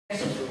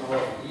Thanks to all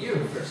of you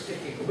for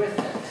sticking with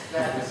it.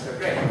 That is so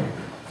great.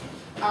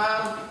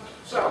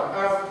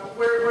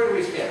 Where do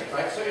we stand,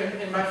 right? So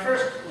in my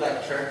first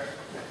lecture,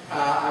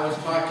 I was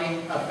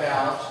talking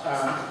about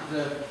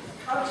the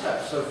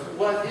concepts of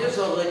what is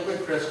a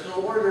liquid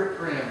crystal order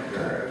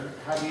parameter.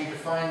 How do you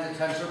define the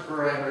tensor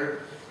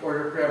parameter,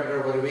 order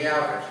parameter, what do we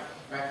average?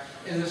 Right?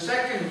 In the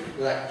second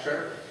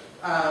lecture,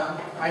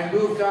 I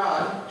moved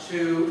on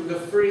to the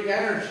free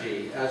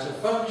energy as a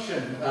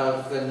function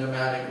of the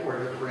pneumatic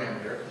order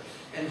parameter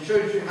and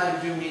showed you how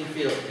to do mean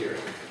field theory,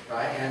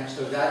 right? And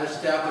so that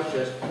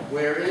establishes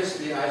where is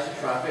the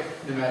isotropic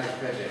pneumatic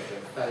transition,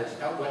 that is,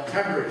 at what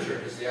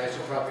temperature is the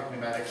isotropic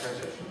pneumatic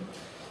transition,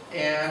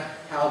 and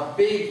how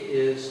big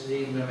is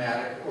the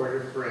pneumatic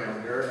order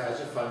parameter as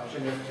a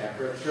function of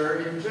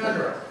temperature in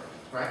general,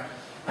 right?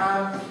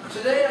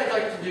 Today I'd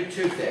like to do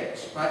two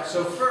things, right?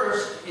 So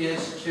first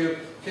is to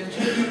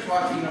continue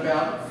talking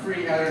about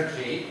free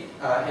energy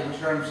in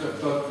terms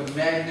of both the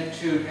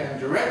magnitude and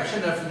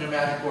direction of the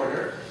pneumatic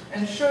order,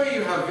 and show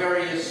you how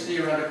various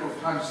theoretical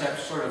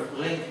concepts sort of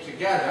link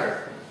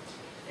together.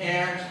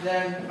 And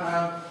then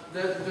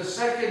the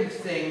second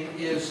thing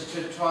is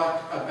to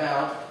talk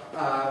about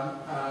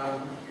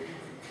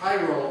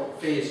chiral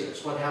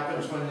phases, what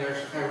happens when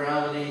there's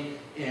chirality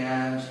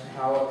and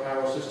how a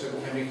chiral system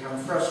can become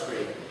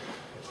frustrated.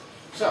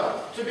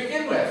 So, to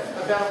begin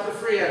with, about the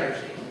free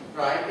energy,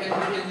 right?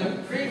 In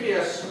the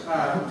previous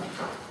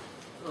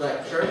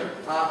lecture,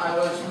 I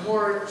was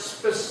more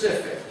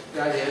specific.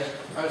 That is,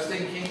 I was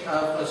thinking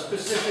of a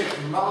specific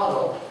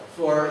model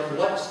for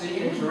what's the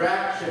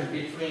interaction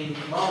between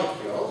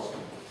molecules,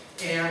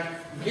 and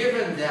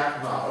given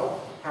that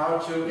model, how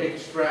to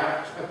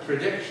extract a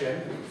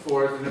prediction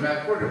for the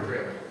pneumatic order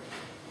parameter.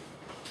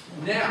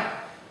 Now,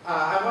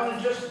 I want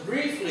to just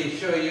briefly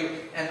show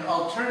you an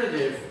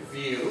alternative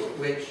view,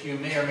 which you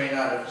may or may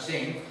not have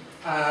seen,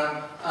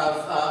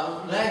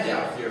 of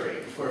Landau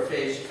theory for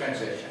phase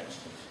transitions.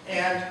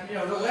 And, you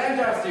know, the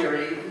Landau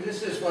theory,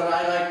 this is what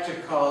I like to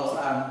call,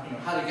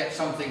 how to get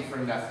something for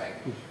nothing,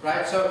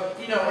 right? So,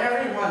 you know,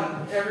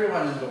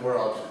 everyone in the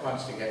world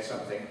wants to get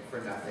something for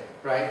nothing,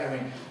 right? I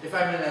mean, if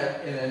I'm in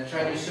a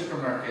Chinese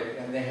supermarket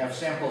and they have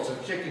samples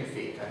of chicken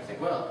feet, I think,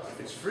 well, if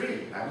it's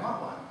free, I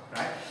want one,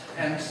 right?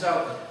 And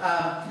so,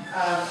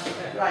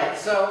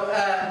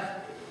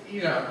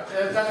 you know,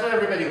 that's what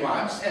everybody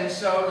wants, and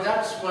so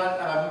that's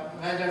what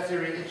Landau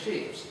theory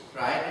achieves,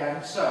 right?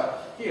 And so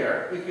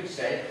here we could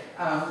say,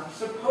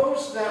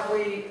 suppose that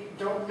we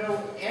don't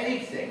know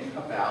anything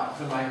about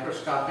the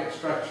microscopic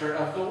structure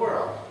of the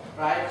world,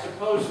 right?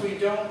 Suppose we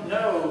don't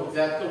know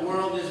that the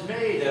world is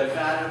made of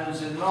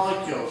atoms and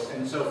molecules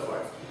and so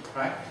forth,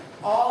 right?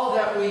 All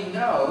that we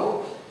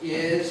know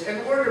is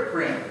an order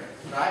parameter,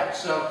 right?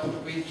 So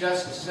we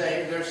just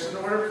say there's an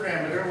order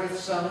parameter with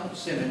some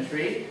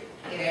symmetry,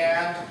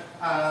 and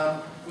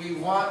we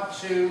want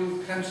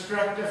to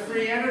construct a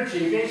free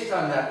energy based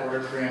on that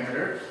order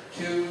parameter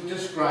to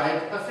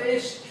describe a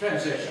phase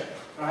transition,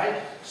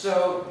 right?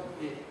 So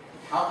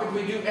how could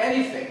we do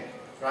anything,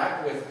 right?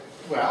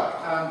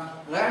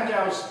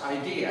 Landau's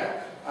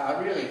idea,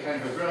 really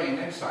kind of a brilliant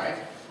insight,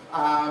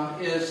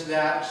 is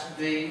that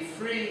the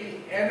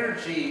free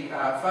energy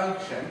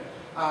function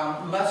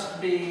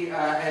must be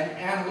an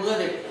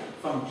analytic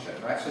function,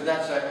 right? So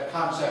that's a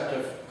concept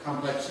of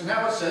complex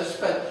analysis,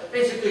 but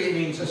basically it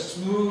means a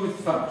smooth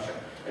function.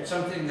 It's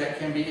something that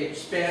can be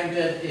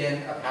expanded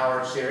in a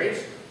power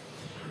series,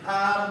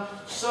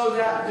 so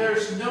that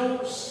there's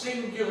no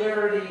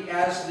singularity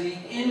as the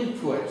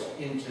input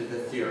into the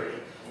theory.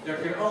 There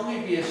can only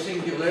be a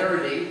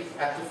singularity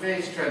at the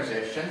phase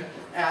transition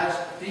as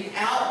the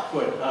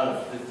output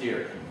of the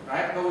theory,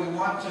 right? But we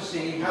want to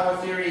see how a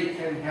theory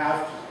can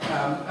have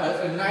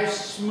a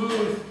nice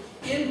smooth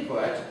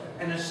input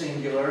and a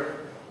singular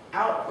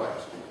output.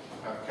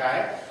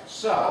 Okay,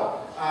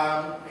 so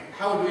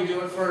how would we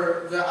do it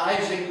for the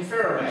Ising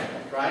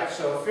ferromagnet, right?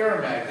 So a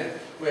ferromagnet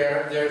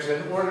where there's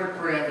an order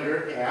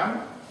parameter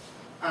m,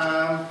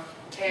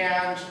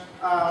 and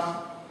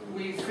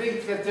we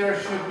think that there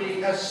should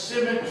be a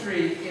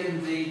symmetry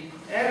in the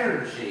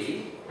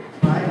energy,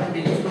 right,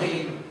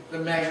 between the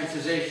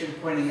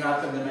magnetization pointing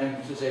up and the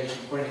magnetization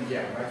pointing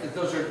down, right? That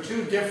those are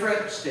two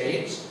different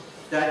states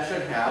that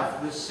should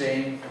have the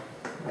same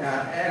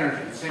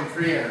energy, the same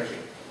free energy.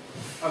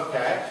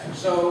 Okay,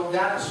 so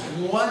that's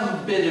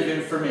one bit of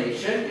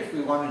information if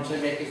we wanted to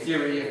make a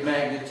theory of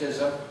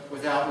magnetism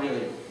without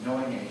really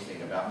knowing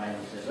anything about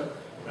magnetism,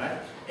 right?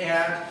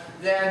 And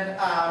then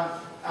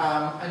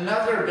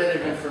another bit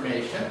of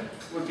information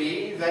would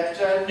be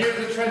that near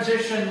the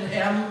transition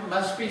m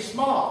must be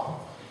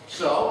small.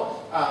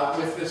 So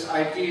with this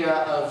idea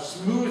of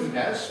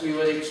smoothness, we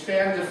would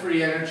expand the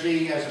free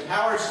energy as a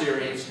power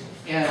series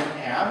in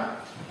m.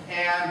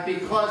 And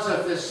because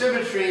of the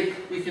symmetry,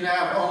 we can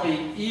have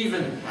only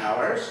even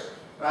powers,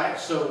 right?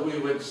 So we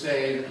would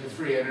say that the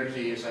free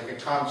energy is like a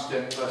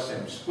constant plus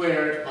m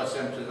squared plus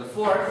m to the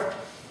fourth,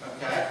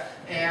 okay?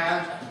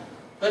 And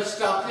let's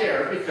stop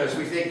there because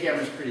we think m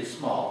is pretty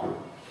small,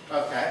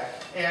 okay?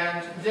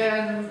 And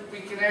then we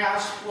can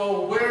ask,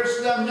 well,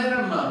 where's the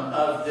minimum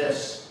of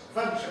this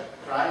function,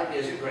 right?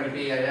 Is it going to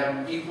be at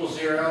m equals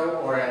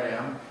 0 or at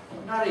m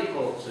not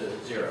equal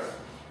to 0,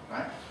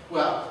 right?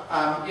 Well,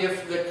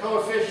 if the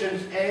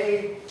coefficient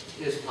A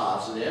is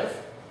positive,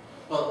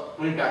 well,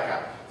 let me back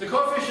up. The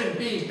coefficient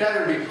B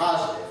better be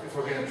positive if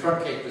we're going to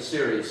truncate the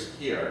series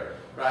here,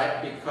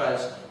 right?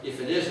 Because if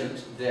it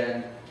isn't,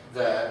 then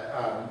the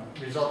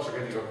results are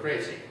going to go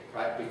crazy,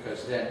 right?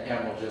 Because then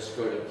m will just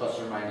go to plus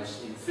or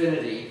minus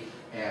infinity,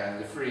 and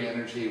the free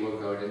energy will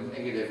go to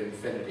negative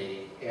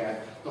infinity, and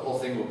the whole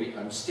thing will be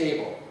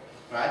unstable,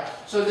 right?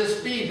 So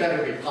this B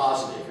better be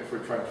positive if we're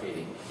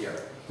truncating here.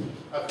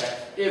 Okay,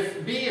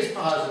 if B is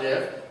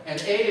positive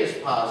and A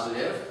is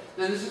positive,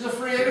 then this is a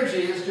free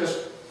energy is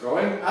just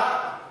going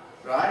up,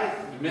 right?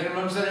 The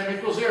minimum's at m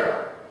equals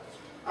 0.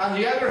 On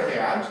the other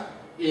hand,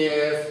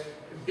 if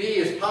B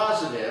is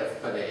positive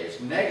but A is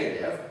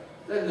negative,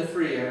 then the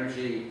free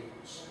energy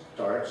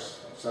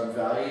starts at some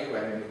value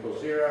at m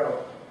equals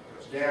 0,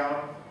 goes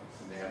down,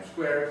 and the m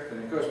squared,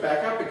 and it goes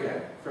back up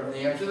again from the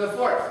m to the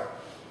 4th.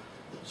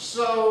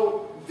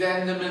 So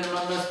then the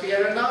minimum must be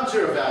at a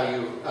non-zero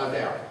value of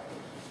m.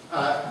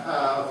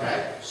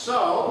 Okay,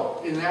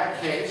 so in that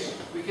case,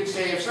 we could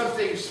say if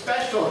something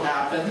special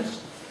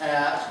happens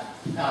at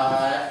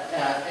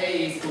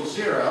A equals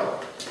 0,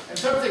 and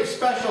something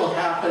special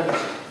happens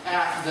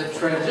at the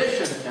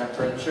transition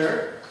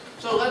temperature,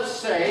 so let's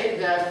say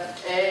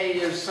that A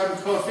is some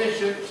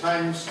coefficient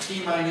times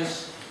T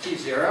minus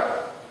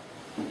T0,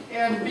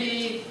 and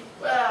B,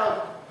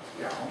 well,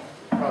 you know,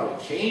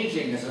 probably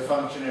changing as a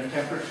function of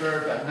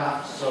temperature, but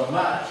not so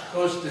much,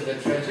 close to the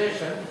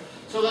transition.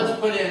 So let's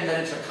put in that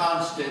it's a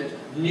constant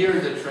near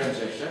the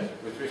transition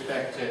with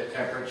respect to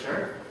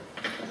temperature.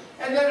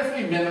 And then if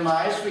we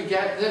minimize, we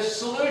get this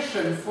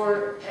solution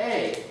for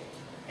A.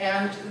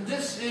 And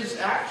this is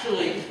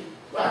actually,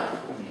 well,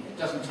 I mean, it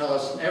doesn't tell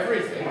us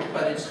everything,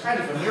 but it's kind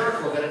of a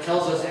miracle that it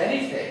tells us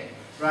anything,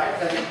 right?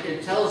 That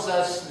it tells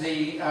us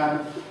the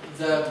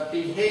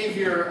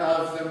behavior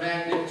of the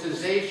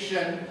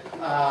magnetization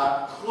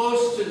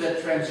close to the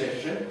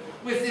transition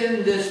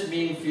within this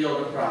mean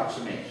field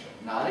approximation.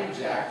 Not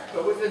exact,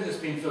 but within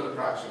this mean field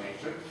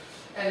approximation.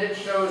 And it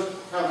shows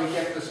how we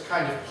get this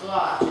kind of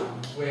plot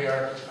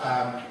where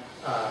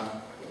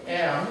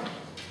m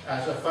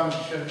as a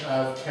function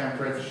of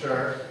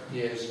temperature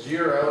is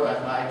 0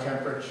 at my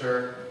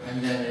temperature,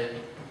 and then it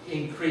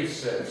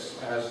increases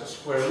as a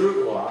square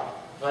root law,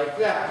 like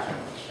that.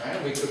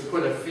 Right? We could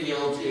put a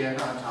field in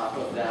on top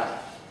of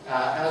that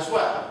as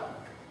well.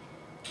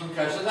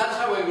 Okay, so that's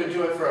how we would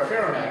do it for a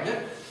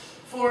ferromagnet.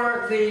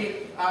 For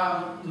the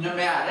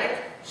pneumatic,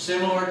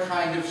 similar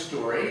kind of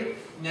story.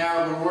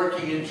 Now we're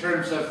working in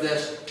terms of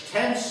this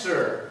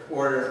tensor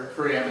order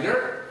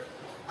parameter.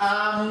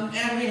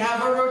 And we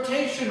have a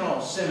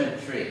rotational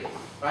symmetry,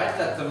 right?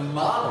 That the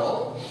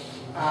model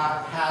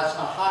has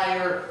a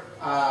higher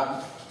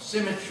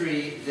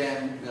symmetry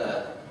than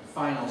the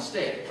final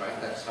state,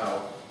 right? That's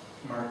how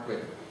Mark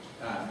would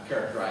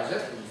characterize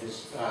it in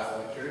his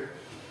lecture.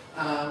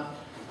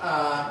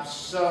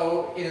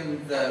 So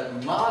in the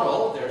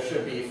model, there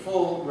should be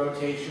full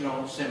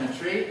rotational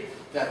symmetry,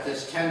 that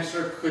this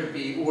tensor could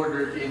be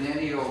ordered in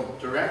any old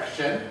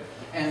direction,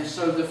 and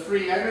so the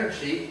free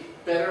energy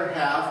better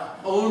have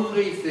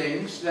only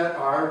things that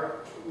are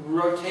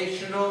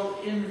rotational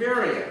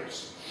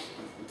invariants.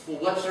 Well,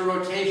 what's a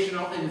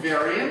rotational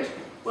invariant?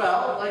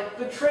 Well, like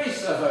the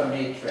trace of a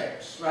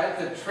matrix, right?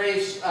 The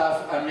trace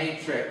of a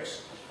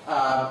matrix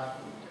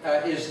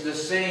is the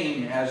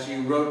same as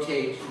you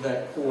rotate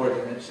the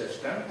coordinate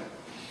system.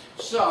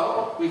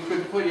 So we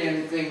could put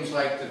in things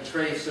like the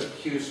trace of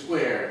q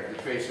squared,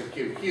 the trace of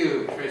q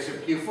cubed, trace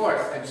of q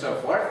fourth, and so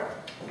forth,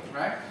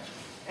 right?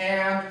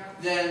 And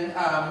then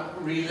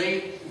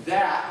relate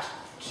that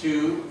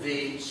to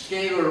the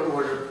scalar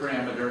order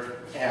parameter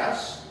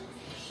s.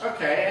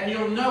 Okay, and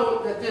you'll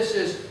note that this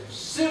is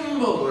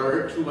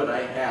similar to what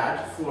I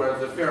had for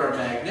the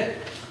ferromagnet,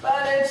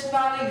 but it's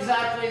not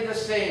exactly the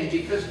same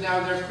because now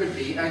there could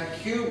be a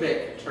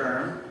cubic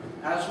term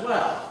as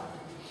well.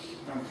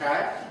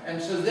 Okay,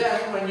 and so then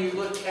when you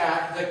look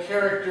at the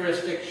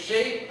characteristic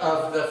shape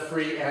of the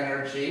free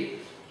energy,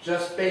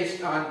 just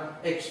based on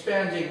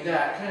expanding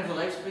that, can I have the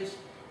lights please?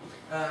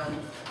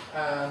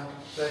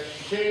 The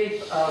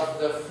shape of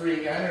the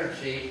free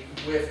energy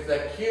with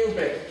the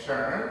cubic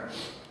term,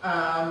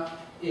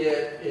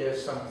 it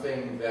is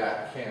something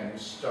that can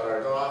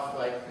start off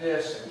like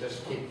this and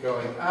just keep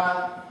going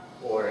up,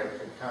 or it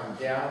could come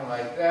down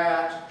like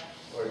that,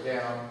 or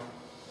down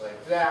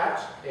like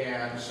that.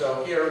 And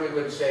so here we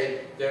would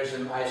say there's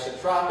an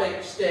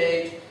isotropic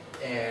state,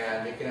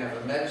 and it can have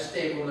a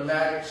metastable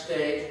pneumatic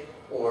state,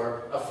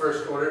 or a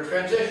first order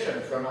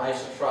transition from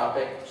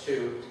isotropic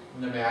to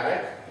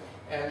pneumatic,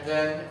 and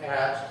then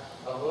at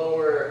a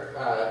lower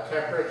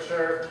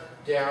temperature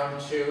down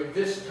to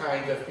this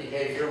kind of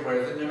behavior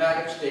where the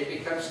pneumatic state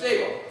becomes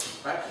stable,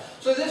 right?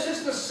 So this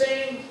is the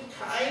same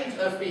kind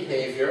of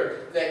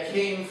behavior that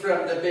came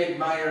from the big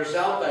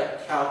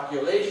Meyer-Zalbach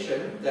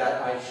calculation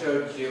that I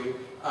showed you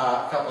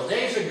a couple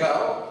days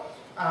ago.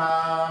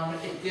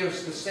 It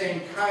gives the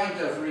same kind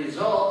of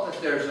result,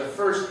 that there's a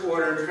first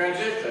order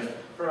transition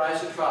for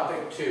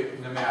isotropic to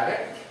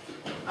pneumatic.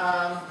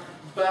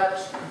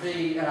 But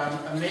the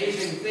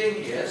amazing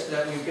thing is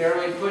that we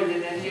barely put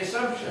in any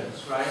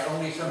assumptions, right?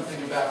 Only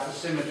something about the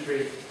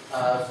symmetry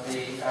of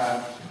the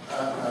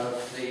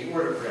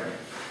order parameter.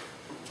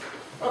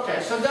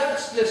 Okay, so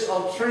that's this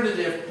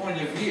alternative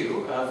point of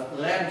view of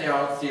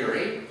Landau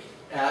theory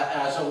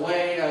as a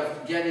way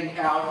of getting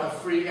out a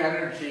free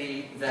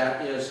energy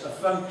that is a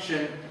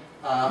function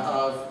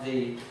of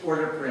the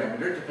order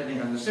parameter,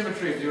 depending on the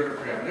symmetry of the order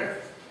parameter.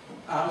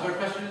 Was there a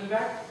question in the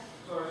back?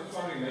 So I was just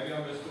wondering, maybe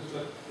I missed this,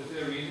 but is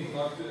there a reason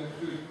not to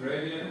include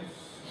gradients?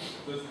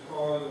 This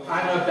part of the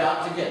I'm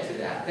about to get to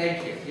that.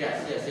 Thank you.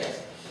 Yes.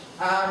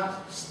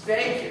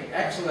 Thank you.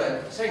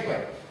 Excellent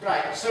segue.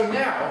 Right. So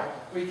now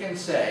we can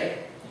say,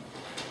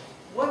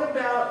 what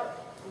about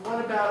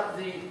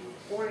the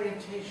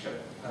orientation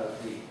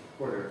of the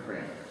order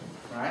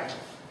parameter, right?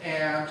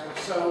 And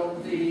so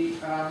the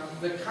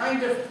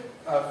kind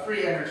of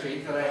free energy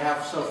that I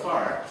have so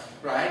far,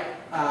 right,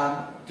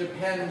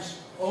 depends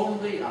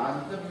only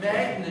on the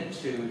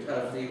magnitude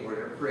of the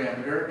order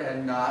parameter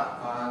and not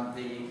on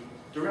the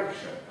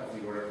direction of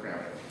the order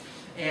parameter.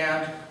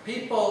 And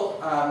people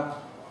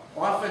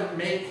often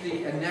make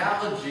the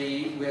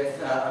analogy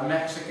with a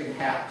Mexican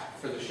hat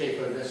for the shape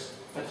of this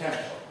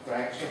potential,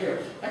 right? So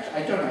here,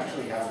 actually, I don't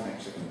actually have a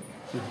Mexican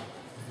hat.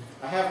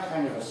 I have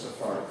kind of a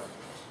safari.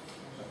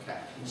 Okay,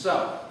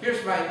 so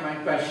here's my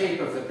shape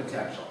of the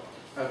potential.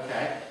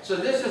 Okay, so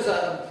this is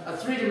a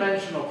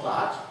three-dimensional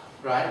plot,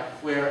 right,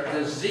 where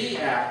the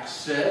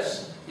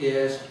z-axis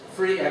is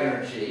free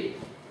energy,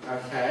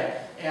 okay,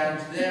 and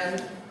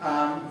then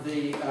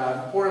the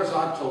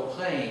horizontal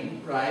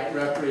plane, right,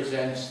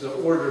 represents the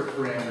order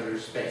parameter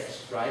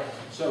space, right?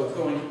 So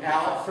going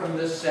out from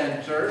the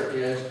center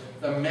is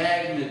the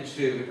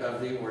magnitude of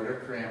the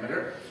order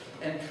parameter,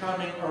 and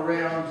coming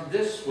around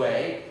this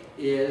way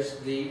is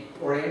the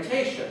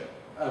orientation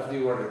of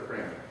the order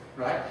parameter,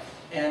 right?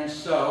 And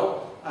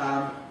so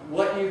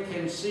what you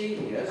can see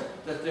is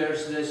that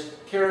there's this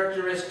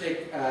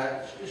characteristic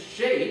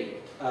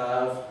shape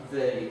of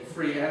the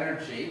free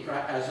energy,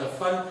 right, as a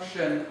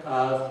function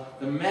of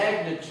the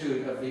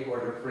magnitude of the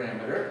order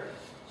parameter,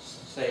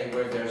 say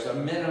where there's a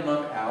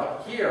minimum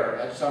out here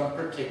at some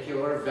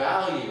particular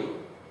value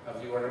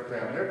of the order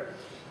parameter.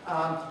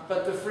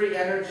 But the free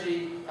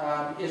energy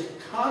is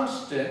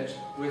constant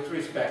with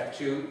respect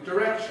to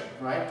direction,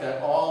 right?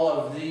 That all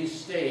of these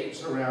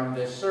states around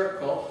this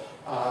circle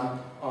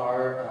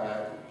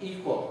are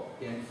equal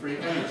in free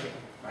energy,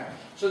 right?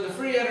 So the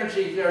free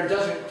energy there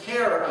doesn't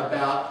care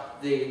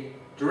about the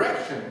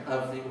direction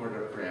of the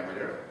order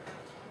parameter,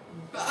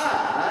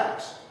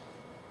 but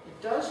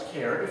it does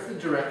care if the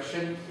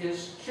direction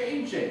is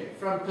changing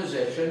from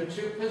position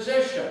to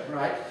position,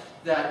 right?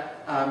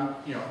 That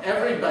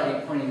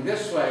everybody pointing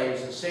this way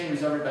is the same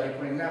as everybody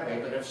pointing that way,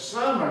 but if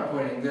some are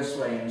pointing this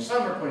way and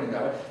some are pointing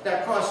that way,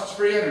 that costs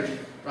free energy,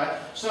 right?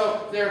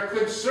 So there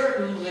could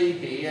certainly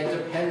be a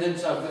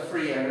dependence of the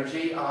free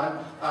energy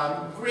on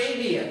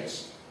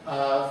gradients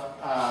of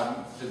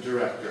the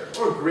director,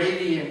 or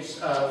gradients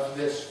of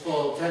this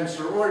full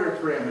tensor order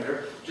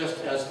parameter, just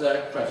as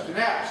the question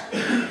asked,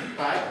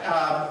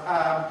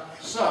 right?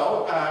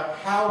 So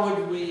how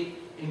would we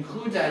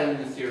include that in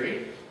the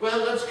theory?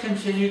 Well, let's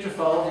continue to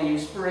follow the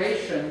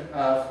inspiration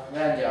of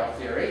Landau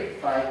theory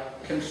by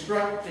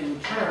constructing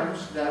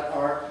terms that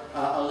are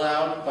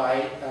allowed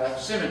by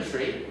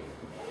symmetry.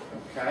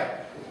 Okay,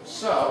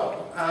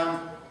 so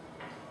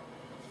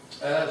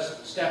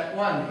step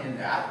one in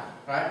that,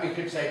 right? We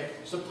could say,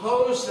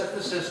 suppose that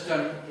the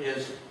system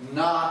is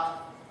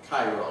not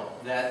chiral,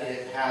 that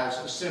it has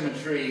a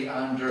symmetry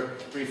under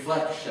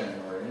reflection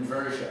or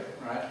inversion,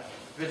 right?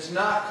 If it's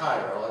not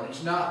chiral and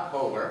it's not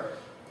polar,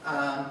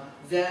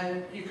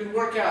 then you can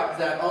work out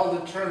that all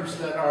the terms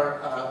that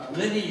are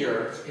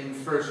linear in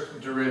first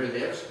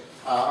derivatives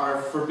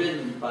are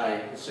forbidden by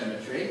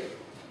symmetry.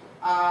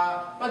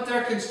 But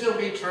there can still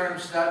be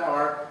terms that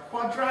are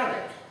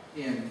quadratic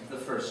in the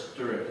first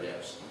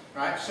derivatives,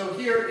 right? So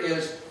here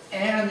is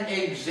an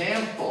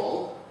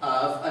example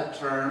of a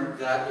term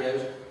that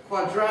is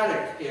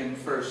quadratic in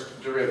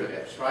first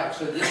derivatives, right?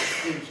 So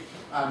this is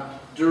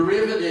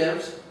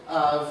derivatives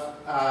of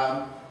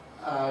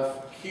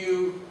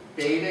q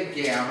beta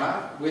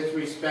gamma with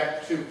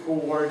respect to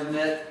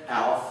coordinate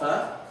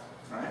alpha,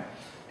 right?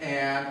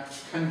 And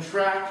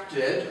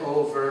contracted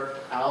over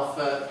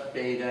alpha,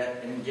 beta,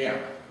 and gamma,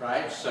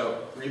 right?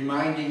 So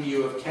reminding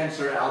you of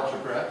tensor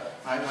algebra,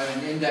 right? When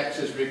an index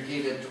is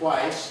repeated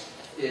twice,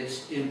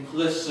 it's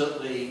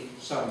implicitly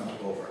summed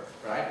over,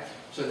 right?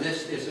 So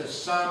this is a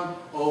sum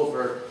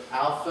over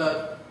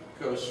alpha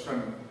goes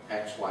from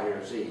x, y,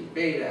 or z.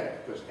 Beta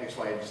goes x,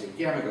 y, and z.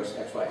 Gamma goes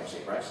x, y, and z,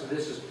 right? So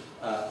this is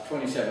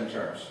 27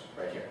 terms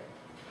right here.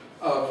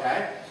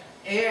 Okay,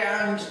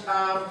 and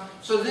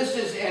so this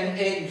is an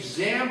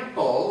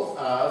example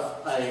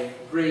of a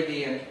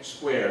gradient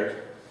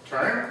squared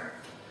term.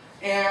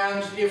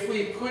 And if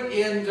we put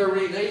in the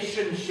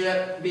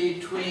relationship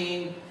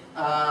between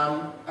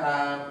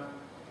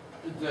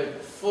the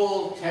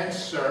full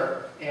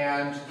tensor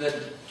and the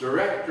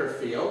director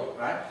field,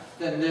 right,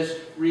 then this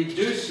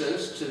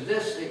reduces to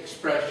this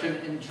expression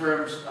in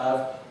terms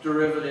of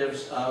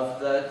derivatives of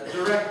the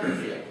director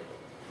field.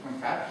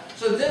 Okay?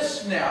 So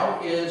this now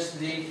is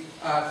the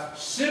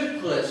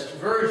simplest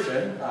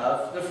version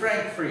of the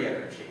Frank free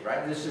energy,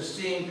 right? This is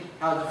seeing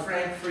how the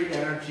Frank free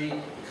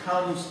energy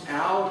comes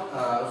out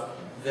of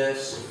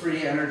this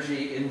free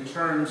energy in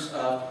terms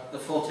of the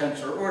full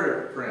tensor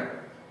order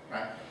parameter,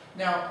 right?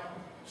 Now,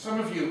 some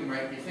of you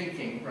might be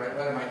thinking, right,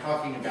 what am I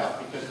talking about?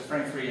 Because the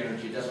Frank free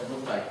energy doesn't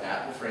look like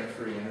that. The Frank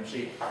free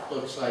energy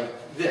looks like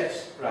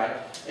this, right?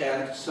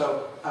 And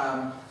so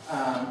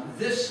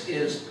this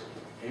is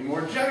a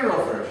more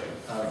general version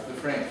of the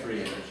Frank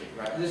free energy,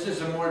 right? This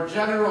is a more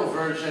general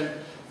version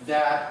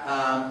that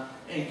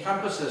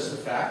encompasses the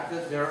fact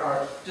that there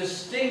are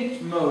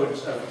distinct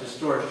modes of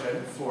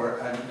distortion for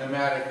a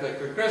pneumatic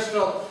liquid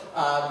crystal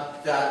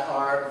that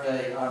are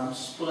the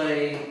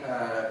splay,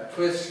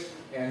 twist,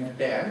 and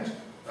bend.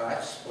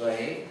 Right?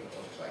 Splay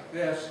looks like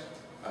this,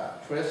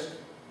 twist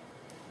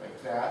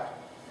like that,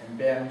 and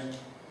bend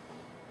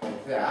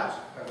like that.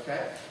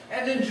 Okay?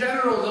 And in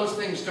general, those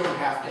things don't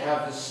have to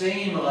have the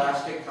same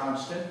elastic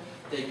constant.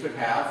 They could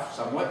have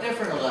somewhat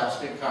different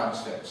elastic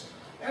constants.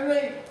 And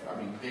they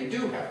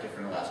do have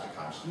different elastic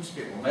constants.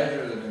 People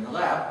measure them in the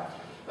lab,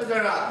 but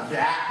they're not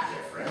that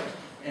different.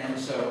 And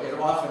so it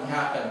often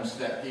happens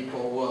that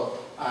people will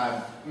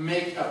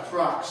make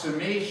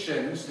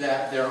approximations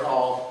that they're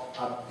all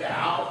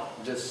about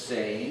the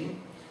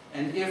same.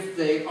 And if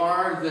they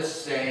are the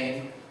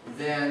same,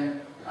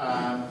 then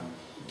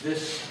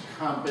this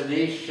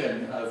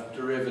combination of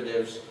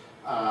derivatives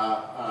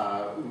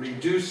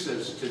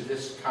reduces to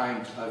this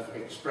kind of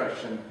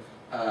expression,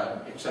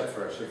 except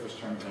for a surface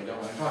term that I don't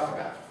want to talk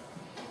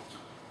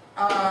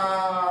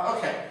about.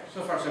 Okay,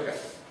 so far so good.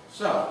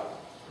 So,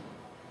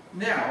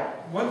 now,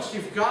 once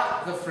you've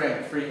got the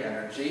Frank free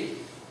energy,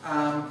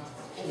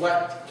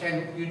 what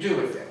can you do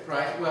with it,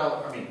 right?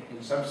 Well, I mean,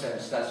 in some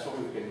sense, that's what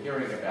we've been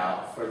hearing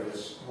about for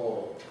this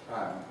whole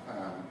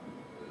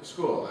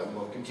school, and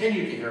we'll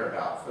continue to hear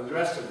about for the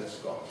rest of this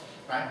school,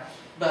 right?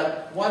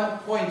 But one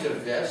point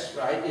of this,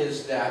 right,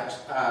 is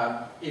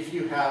that if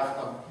you have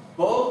a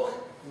bulk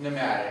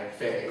pneumatic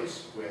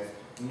phase with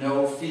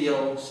no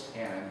fields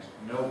and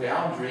no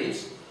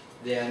boundaries,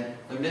 then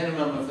the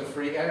minimum of the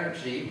free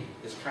energy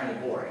is kind of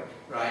boring,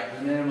 right?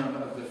 The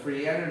minimum of the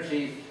free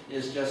energy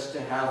is just to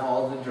have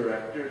all the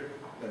director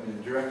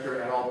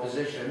at all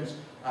positions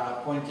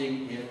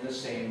pointing in the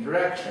same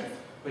direction,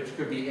 which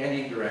could be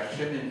any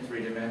direction in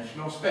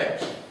three-dimensional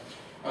space.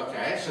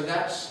 Okay, so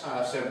that's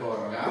simple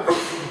enough.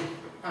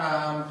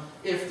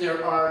 If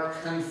there are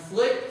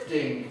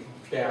conflicting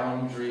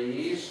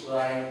boundaries,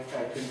 like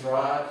I can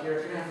draw out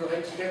here, can I have the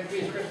lights again,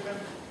 please, Kristen?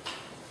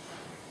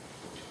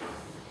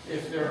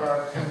 If there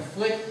are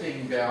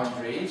conflicting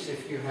boundaries,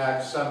 if you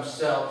had some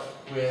cell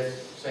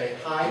with, say,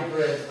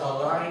 hybrid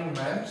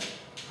alignment,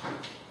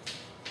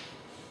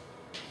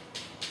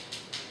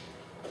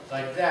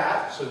 like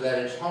that, so that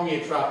it's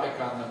homeotropic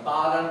on the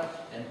bottom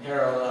and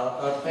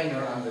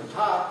planar on the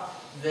top,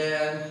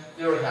 then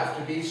there would have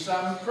to be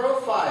some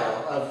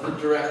profile of the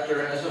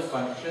director as a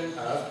function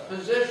of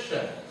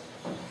position,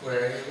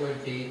 where it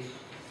would be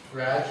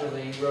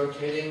gradually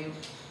rotating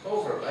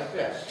over like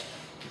this.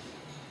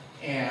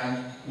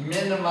 And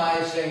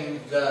minimizing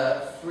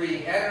the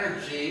free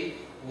energy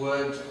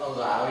would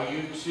allow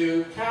you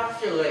to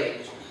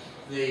calculate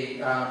the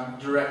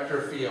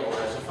director field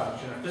as a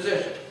function of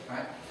position,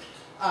 right?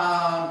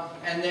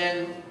 And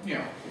then, you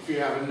know, if you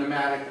have a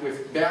pneumatic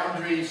with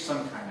boundaries,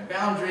 some kind of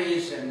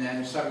boundaries, and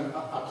then some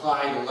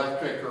applied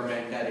electric or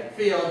magnetic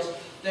fields,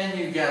 then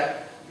you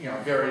get, you know,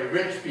 very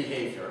rich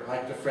behavior,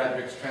 like the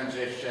Frederick's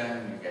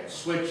transition, you get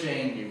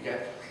switching, you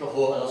get the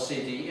whole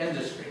LCD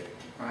industry,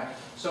 right?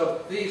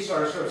 So these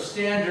are sort of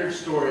standard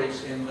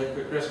stories in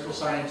liquid crystal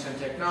science and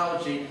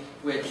technology,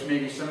 which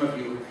maybe some of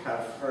you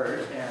have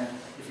heard, and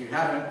if you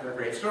haven't, they're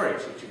great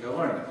stories. You should go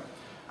learn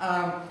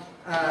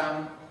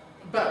them.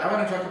 But I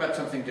want to talk about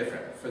something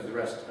different for the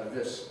rest of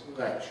this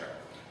lecture.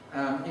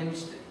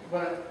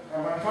 What I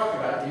want to talk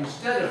about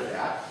instead of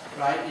that,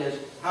 right, is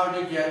how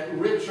to get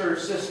richer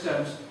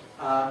systems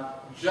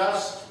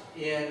just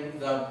in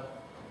the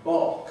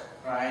bulk,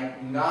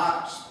 right,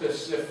 not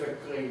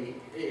specifically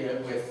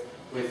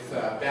with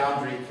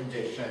boundary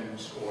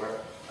conditions or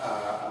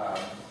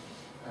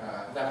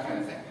that kind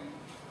of thing.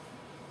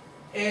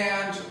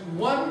 And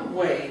one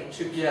way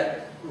to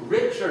get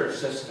richer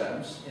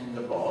systems in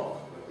the bulk,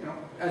 you know,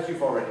 as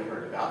you've already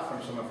heard about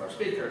from some of our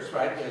speakers,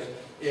 right,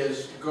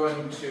 is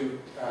going to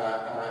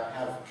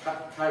have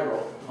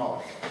chiral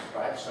molecules,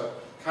 right? So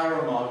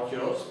chiral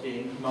molecules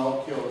being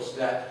molecules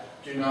that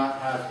do not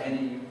have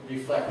any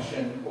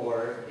reflection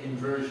or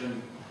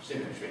inversion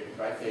symmetry,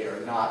 right? They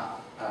are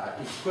not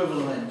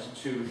equivalent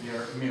to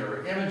their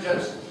mirror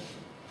images.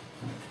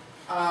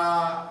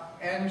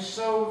 And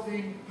so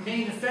the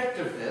main effect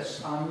of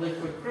this on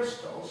liquid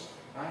crystals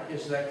right,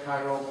 is that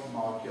chiral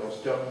molecules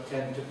don't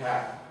tend to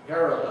pack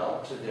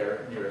parallel to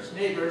their nearest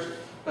neighbors,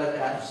 but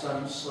at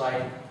some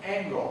slight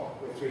angle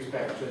with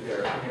respect to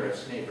their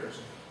nearest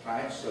neighbors,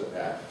 right? So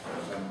that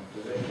some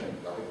position,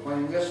 they'll be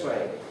pointing this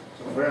way,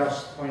 somewhere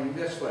else pointing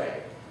this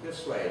way,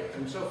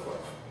 and so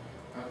forth.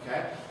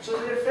 Okay? So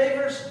that it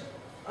favors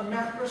a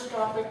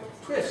macroscopic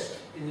twist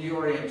in the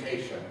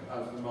orientation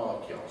of the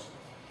molecules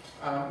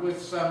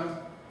with some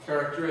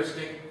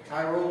characteristic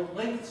chiral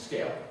length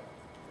scale.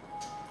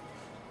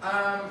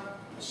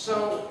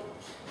 So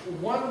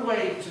one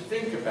way to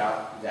think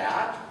about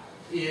that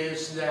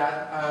is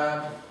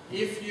that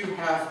if you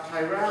have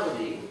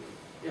chirality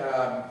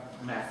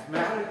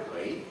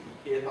mathematically,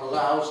 it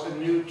allows a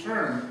new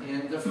term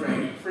in the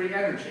free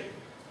energy.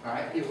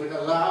 Right? It would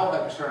allow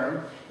a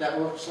term that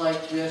looks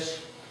like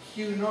this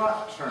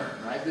Q0 term.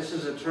 Right? This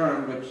is a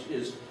term which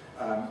is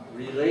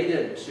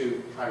related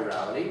to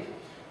chirality.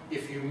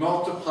 If you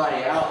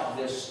multiply out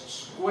this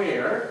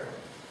square,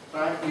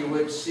 right, you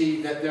would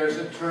see that there's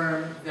a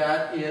term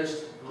that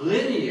is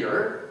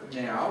linear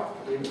now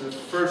in the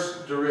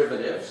first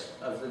derivatives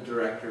of the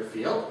director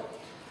field.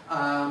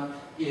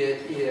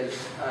 It is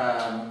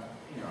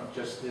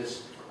just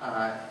this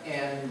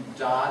n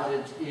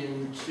dotted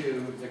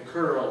into the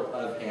curl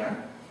of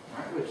n,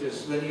 right, which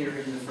is linear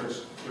in the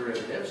first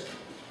derivatives.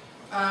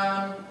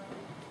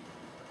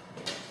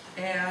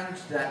 And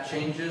that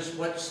changes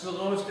what's the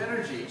lowest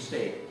energy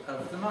state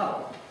of the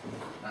model.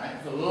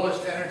 Right? The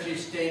lowest energy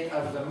state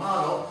of the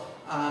model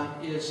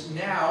is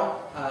now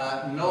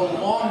no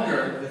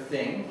longer the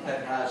thing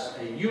that has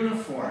a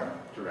uniform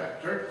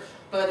director,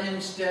 but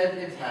instead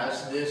it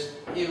has this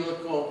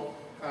helical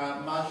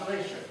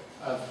modulation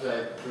of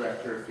the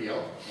director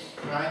field,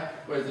 right?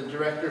 Where the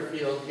director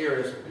field here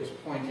is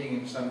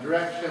pointing in some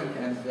direction,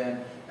 and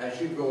then as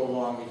you go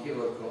along the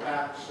helical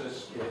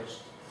axis,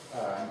 it's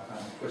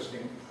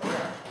twisting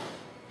around.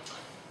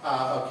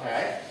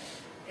 Okay.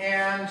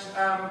 And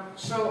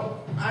so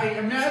I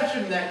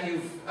imagine that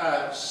you've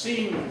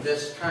seen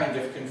this kind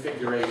of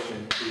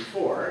configuration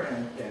before,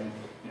 and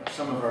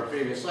some of our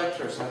previous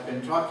lectures have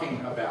been talking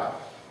about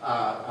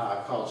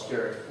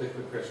cholesteric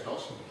liquid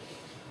crystals.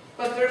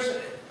 But there's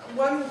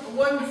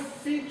one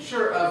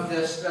feature of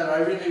this that I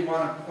really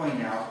want to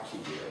point out to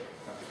you,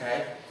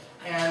 okay?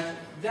 And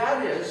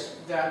that is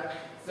that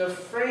the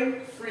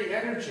Frank free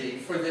energy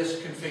for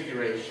this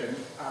configuration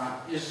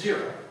is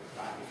 0.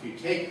 If you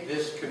take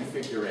this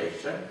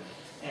configuration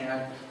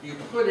and you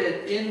put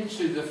it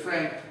into the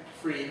Frank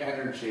free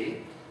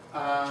energy,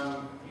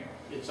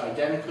 it's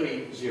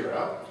identically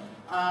 0.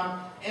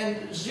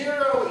 And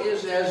 0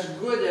 is as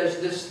good as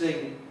this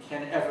thing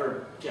can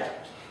ever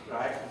get,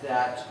 right?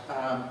 That,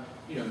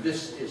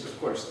 this is, of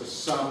course, the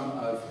sum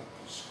of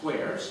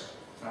squares,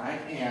 right?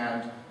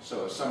 And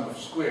so a sum of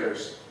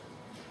squares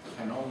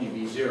can only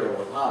be 0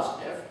 or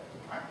positive,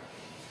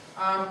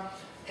 right?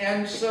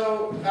 And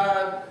so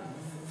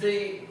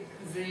the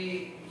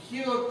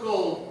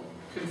helical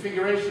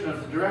configuration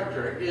of the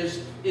director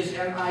is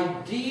an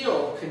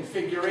ideal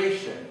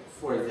configuration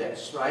for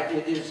this, right?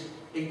 It is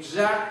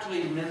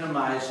exactly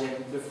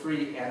minimizing the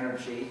free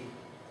energy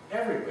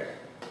everywhere,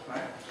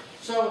 right?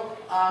 So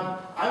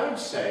I would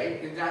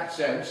say, in that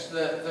sense,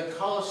 the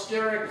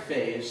cholesteric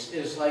phase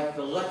is like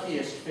the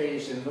luckiest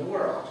phase in the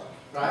world,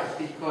 right?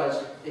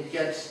 Because it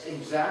gets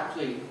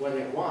exactly what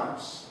it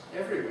wants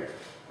everywhere,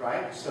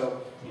 right?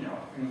 So,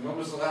 when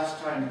was the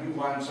last time you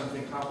wanted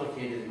something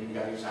complicated and you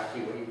got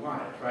exactly what you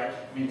wanted, right?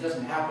 I mean, it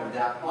doesn't happen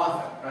that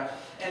often, right?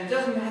 And it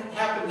doesn't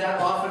happen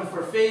that often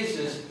for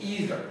phases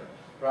either,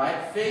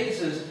 right?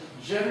 Phases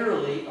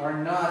generally are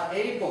not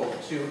able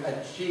to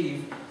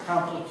achieve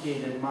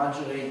complicated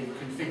modulated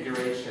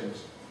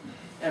configurations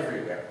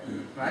everywhere,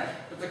 right?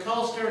 But the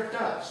cholesteric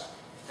does.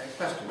 Next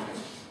question,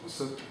 please.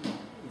 So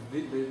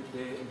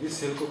this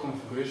helical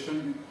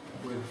configuration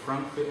with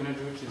Frank free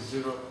energy, which is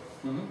 0,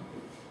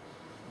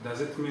 does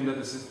it mean that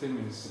the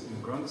system is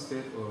in ground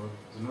state or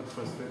is not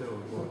frustrated or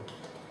what?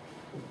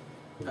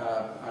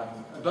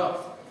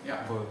 Both,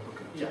 yeah. Both,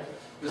 okay. Yeah.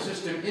 The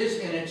system is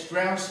in its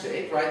ground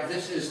state, right?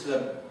 This is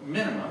the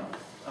minimum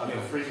of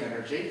the free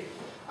energy.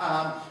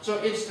 So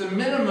it's the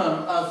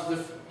minimum of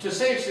the, to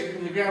say it's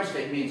in the ground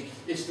state means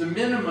it's the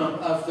minimum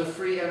of the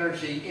free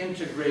energy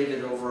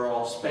integrated over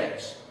all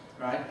space,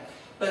 right?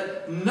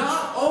 But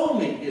not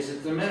only is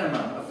it the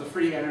minimum of the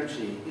free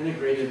energy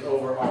integrated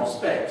over all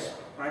space,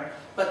 right?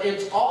 But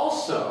it's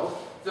also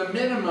the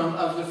minimum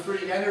of the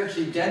free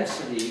energy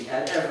density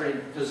at every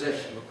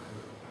position,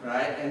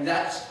 right? And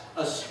that's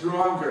a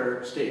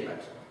stronger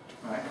statement,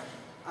 right?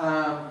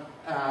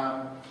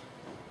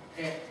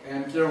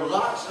 And there are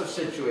lots of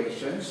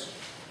situations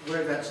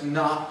where that's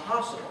not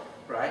possible,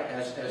 right?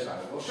 As I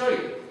will show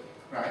you,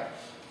 right?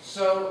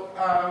 So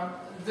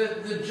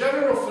the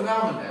general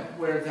phenomenon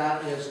where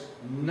that is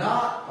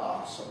not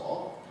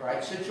possible,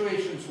 right?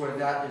 Situations where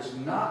that is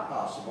not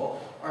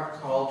possible are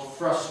called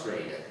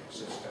frustrated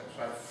systems,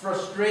 right?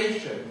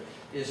 Frustration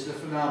is the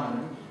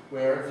phenomenon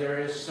where there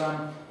is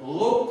some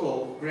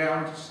local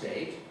ground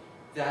state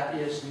that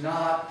is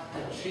not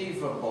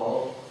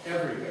achievable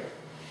everywhere,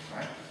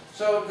 right?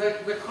 So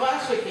the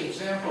classic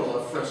example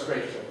of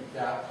frustration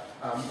that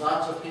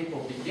lots of people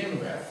begin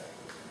with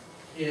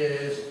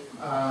is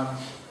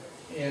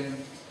in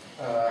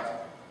an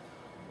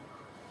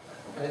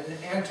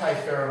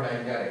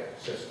anti-ferromagnetic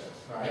system,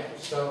 right?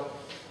 So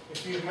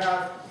if you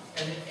have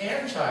an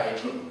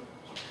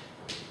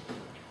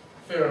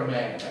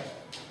anti-ferromagnet,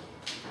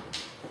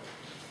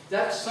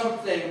 that's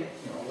something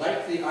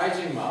like the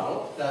Ising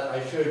model that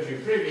I showed you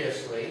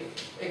previously,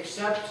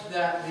 except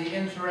that the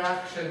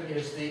interaction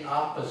is the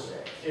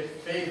opposite. It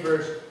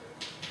favors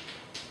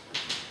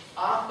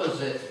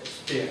opposite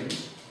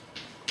spins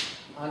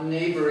on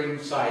neighboring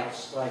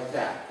sites like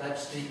that.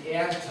 That's the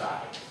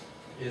anti,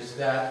 is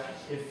that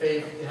it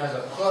has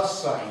a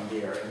plus sign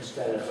here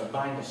instead of a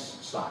minus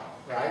sign,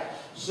 right?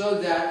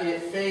 So that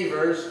it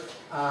favors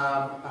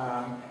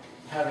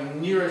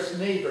having nearest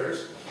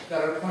neighbors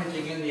that are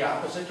pointing in the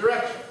opposite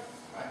direction,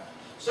 right?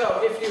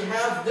 So if you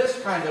have this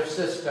kind of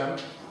system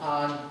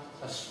on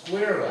a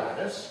square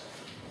lattice,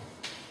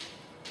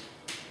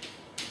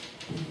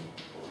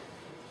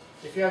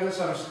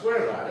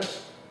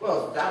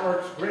 well, that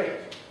works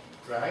great,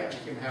 right?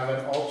 You can have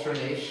an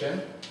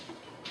alternation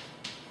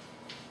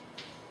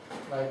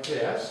like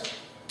this.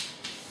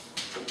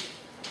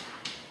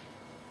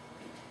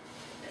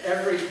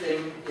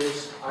 Everything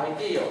is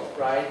ideal,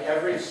 right?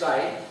 Every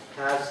site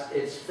has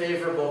its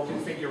favorable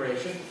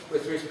configuration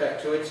with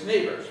respect to its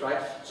neighbors,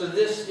 right? So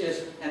this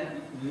is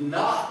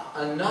not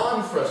a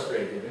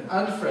non-frustrated, an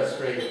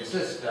unfrustrated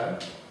system,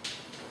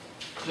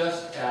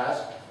 just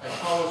as a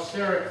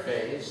holosteric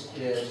phase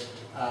is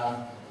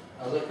a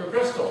liquid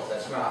crystal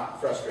that's not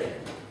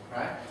frustrated,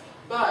 right?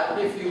 But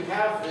if you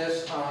have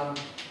this on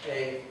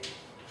a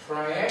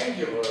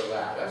triangular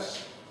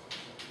lattice,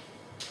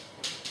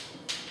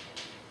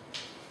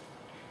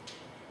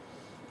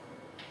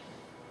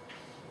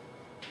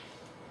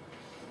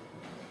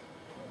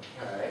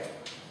 okay,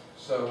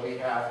 so we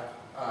have,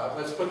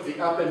 let's put the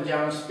up and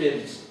down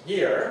spins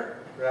here,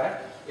 right?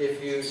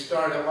 If you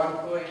start at one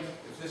point,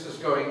 if this is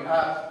going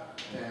up,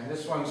 and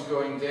this one's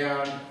going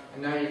down,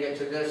 and now you get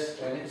to this,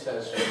 and it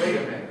says, wait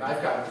a minute,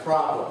 I've got a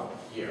problem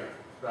here,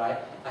 right?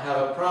 I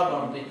have a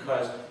problem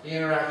because the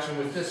interaction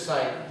with this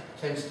site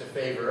tends to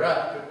favor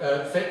up,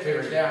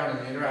 favor down, and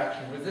the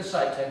interaction with this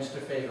side tends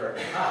to favor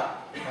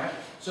up, right?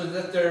 So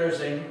that there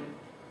is a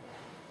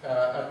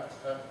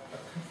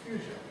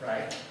confusion,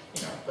 right?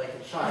 You know, like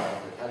a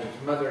child that having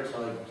the mother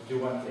tell him to do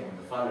one thing and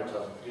the father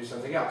tells him to do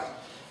something else,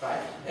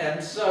 right?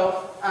 And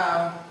so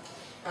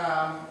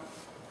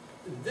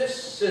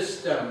this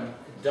system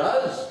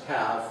does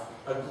have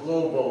a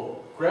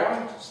global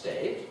ground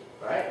state,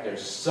 right?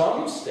 There's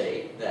some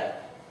state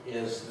that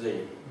is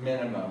the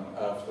minimum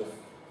of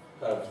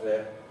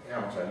the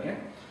Hamiltonian,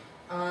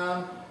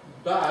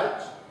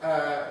 but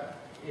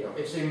you know,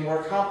 it's a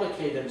more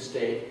complicated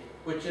state,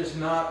 which is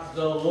not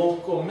the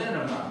local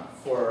minimum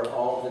for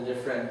all the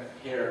different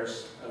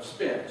pairs of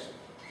spins.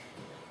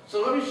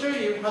 So let me show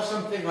you how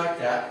something like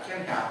that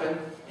can happen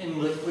in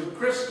liquid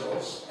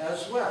crystals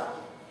as well,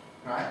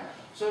 right?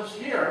 So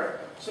here,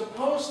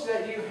 suppose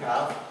that you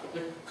have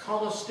the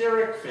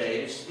holosteric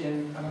phase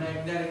in a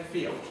magnetic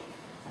field,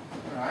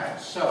 right?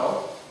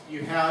 So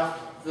you have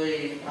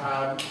the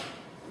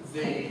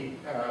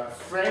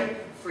Frank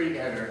free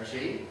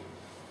energy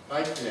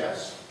like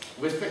this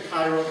with the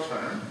chiral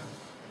term,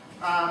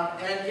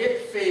 and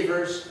it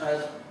favors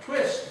a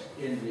twist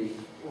in the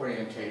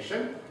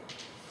orientation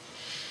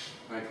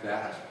like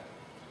that.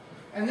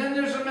 And then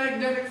there's a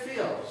magnetic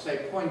field,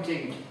 say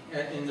pointing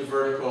in the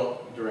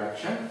vertical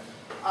direction,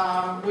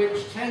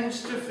 which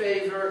tends to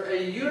favor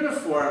a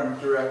uniform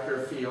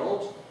director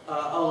field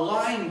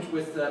aligned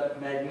with the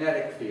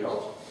magnetic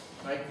field,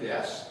 like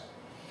this.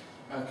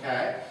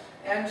 Okay?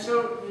 And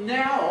so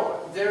now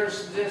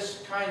there's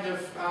this kind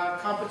of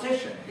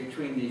competition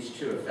between these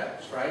two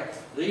effects, right?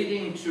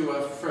 Leading to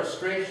a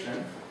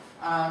frustration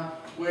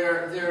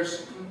where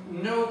there's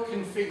no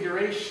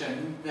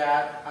configuration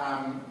that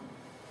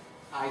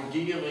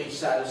ideally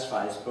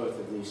satisfies both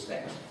of these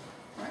things,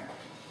 right?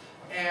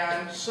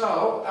 And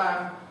so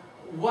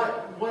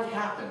what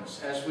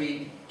happens as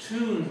we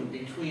tune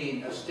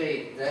between a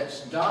state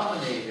that's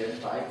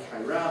dominated by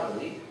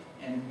chirality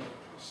and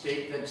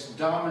state that's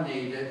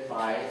dominated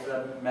by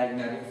the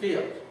magnetic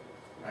field,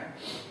 right?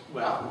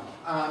 Well,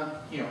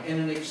 you know, in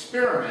an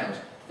experiment,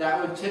 that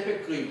would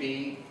typically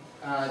be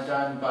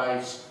done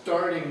by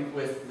starting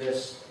with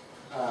this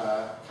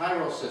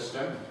chiral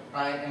system,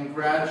 right, and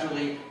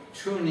gradually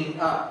tuning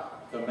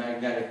up the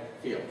magnetic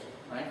field,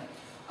 right?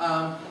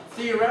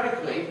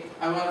 Theoretically,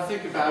 I want to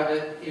think about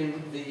it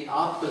in the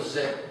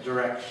opposite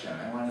direction.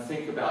 I want to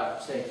think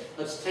about, say,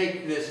 let's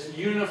take this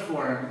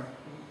uniform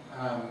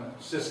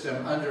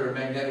system under a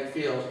magnetic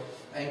field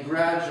and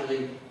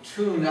gradually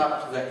tune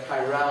up the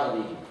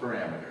chirality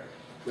parameter,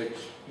 which,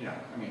 you know,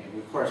 I mean, it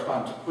would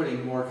correspond to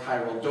putting more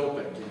chiral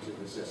dopant into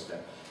the system,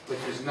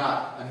 which is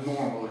not a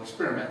normal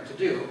experiment to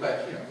do,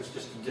 but, you know, it's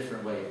just a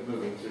different way of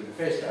moving through the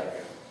phase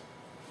diagram.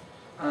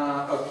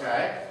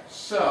 Okay,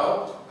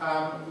 so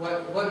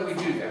what do we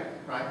do then,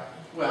 right?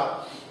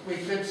 Well, we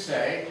could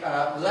say,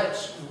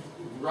 let's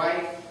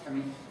write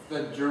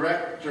the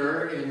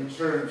director in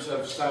terms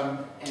of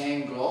some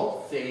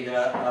angle,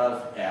 theta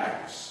of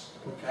x,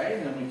 okay?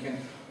 And then we can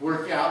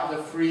work out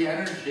the free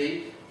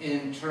energy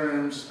in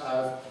terms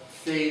of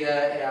theta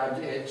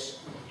and its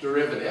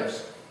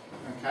derivatives,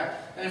 okay?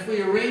 And if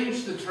we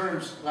arrange the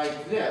terms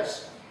like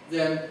this,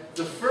 then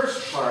the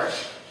first part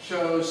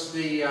shows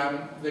the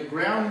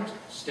ground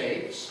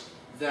states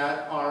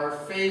that are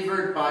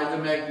favored by the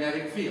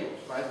magnetic field,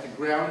 right? The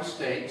ground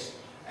states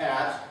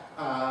at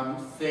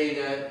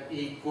theta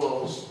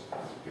equals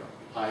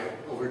pi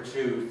over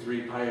 2,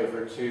 3 pi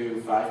over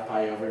 2, 5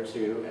 pi over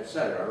 2,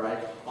 etc., right?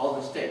 All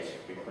the states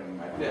could be pointing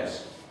like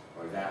this,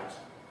 or that,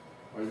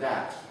 or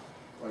that,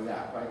 or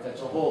that, right?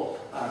 That's a whole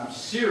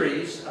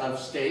series of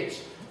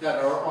states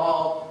that are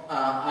all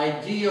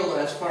ideal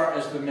as far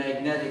as the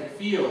magnetic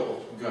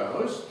field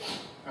goes,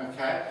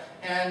 okay?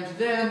 And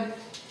then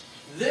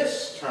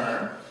this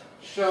term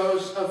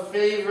shows a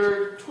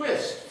favored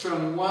twist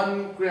from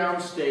one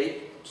ground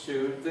state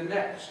to the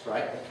next,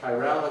 right? The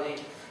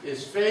chirality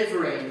is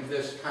favoring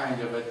this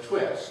kind of a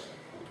twist,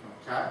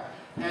 okay?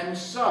 And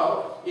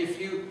so, if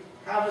you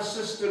have a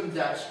system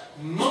that's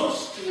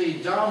mostly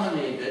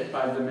dominated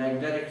by the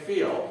magnetic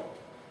field,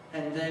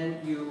 and then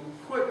you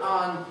put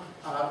on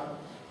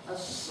a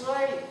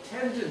slight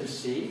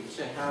tendency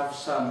to have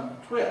some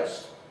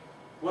twist,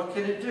 what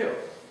can it do,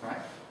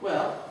 right?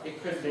 Well,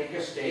 it could make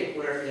a state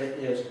where it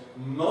is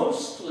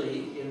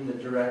mostly in the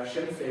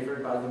direction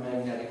favored by the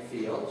magnetic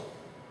field,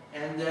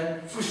 and then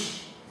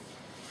whoosh,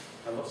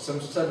 some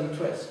sudden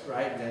twist,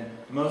 right? And then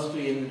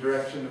mostly in the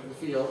direction of the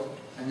field,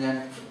 and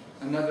then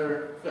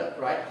another flip,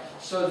 right?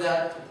 So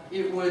that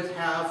it would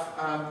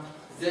have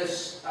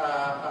these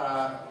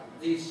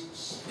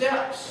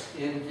steps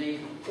in the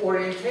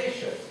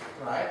orientation,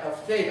 right, of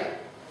theta.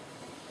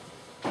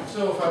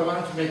 So if I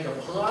wanted to make a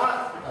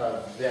plot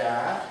of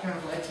that, kind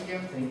of lights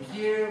again, thank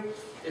you.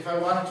 If I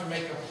wanted to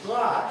make a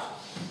plot,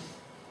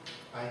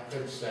 I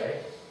could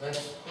say,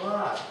 let's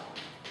plot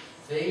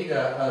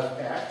theta of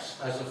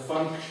x as a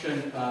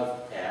function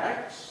of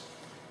x.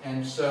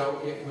 And so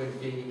it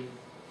would be,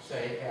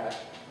 say, at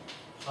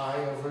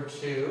pi over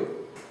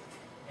 2,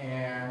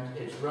 and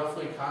it's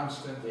roughly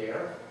constant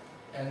there.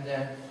 And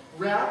then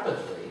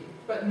rapidly,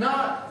 but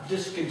not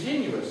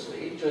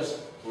discontinuously,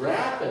 just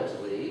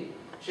rapidly,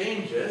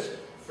 changes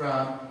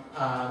from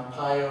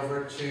pi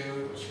over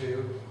 2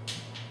 to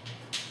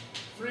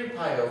 3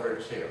 pi over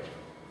 2.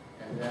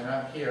 And then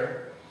up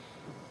here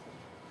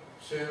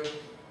to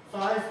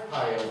 5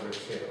 pi over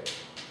 2.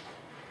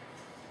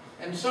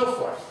 And so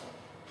forth.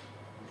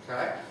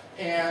 Okay?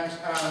 And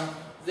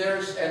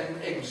there's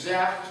an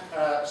exact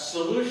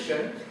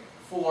solution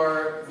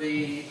for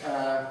the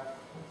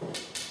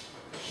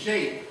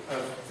shape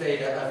of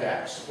theta of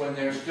x when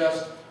there's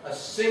just a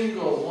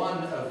single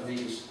one of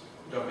these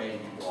domain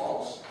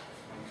walls,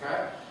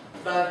 okay?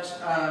 But,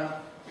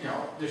 you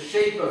know, the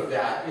shape of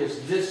that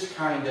is this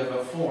kind of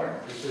a form.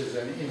 This is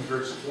an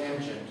inverse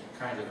tangent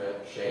kind of a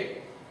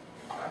shape.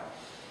 Okay?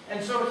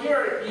 And so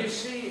here you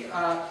see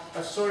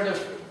a sort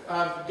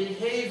of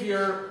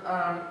behavior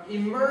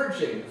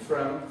emerging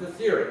from the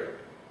theory,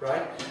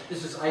 right?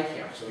 This is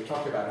ICAMP, so we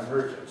talked about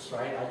emergence,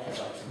 right? ICAMP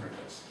likes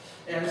emergence.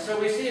 And so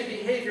we see a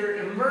behavior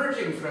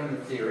emerging from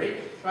the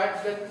theory,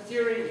 right? That the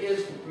theory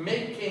is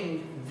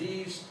making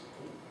these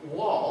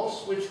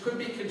walls, which could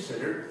be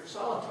considered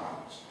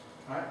solitons.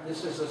 Right?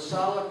 This is a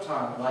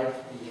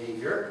soliton-like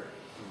behavior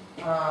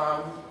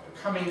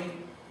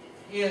coming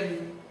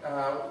in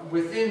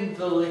within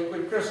the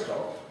liquid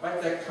crystal, right?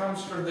 That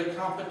comes from the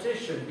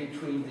competition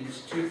between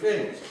these two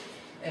things.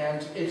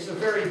 And it's a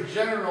very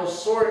general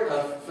sort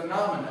of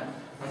phenomenon.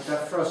 Like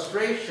that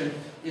frustration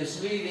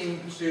is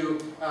leading to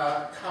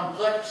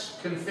complex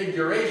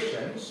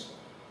configurations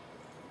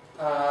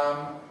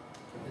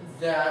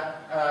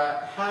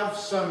that have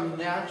some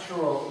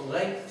natural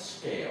length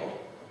scale,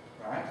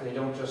 right? They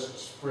don't just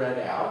spread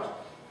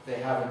out. They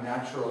have a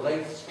natural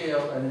length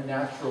scale and a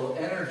natural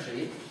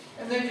energy,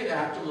 and they can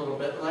act a little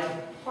bit like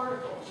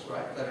particles,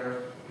 right, that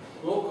are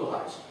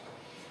localized.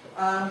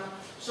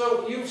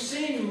 So you've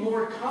seen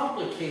more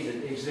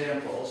complicated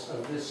examples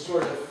of this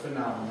sort of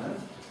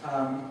phenomenon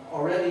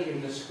already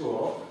in the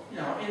school, you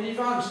know, in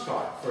Yvonne's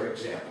talk, for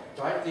example,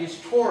 right? These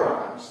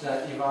torons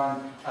that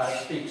Yvonne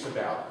speaks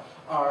about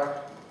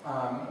are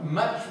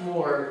much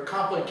more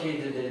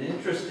complicated and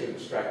interesting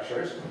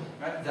structures,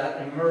 right,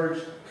 that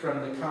emerge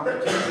from the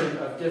competition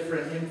of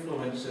different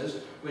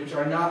influences which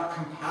are not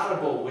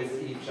compatible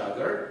with each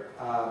other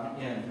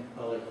in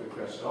a liquid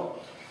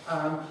crystal.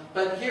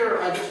 But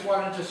here I just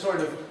wanted to sort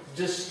of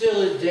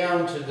distill it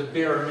down to the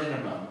bare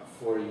minimum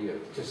for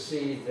you to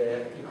see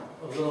the, you know,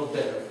 a little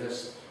bit of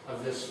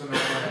this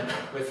phenomenon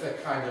with a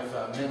kind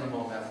of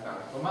minimal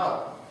mathematical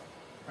model.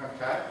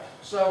 Okay,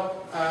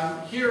 so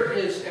here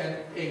is an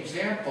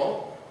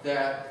example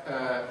that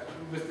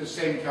with the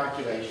same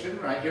calculation,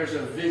 right? Here's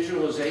a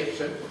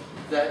visualization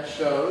that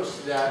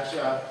shows that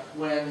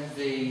when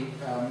the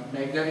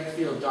magnetic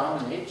field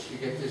dominates, you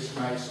get this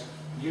nice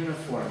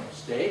uniform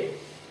state.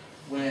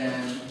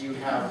 When you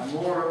have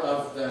more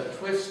of the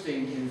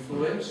twisting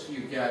influence,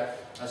 you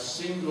get a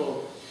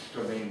single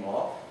domain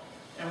wall.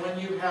 And when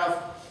you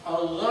have a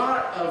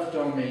lot of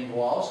domain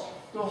walls,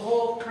 the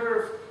whole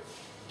curve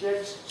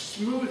gets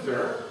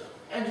smoother,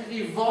 and it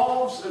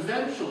evolves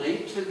eventually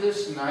to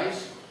this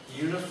nice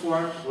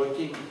uniform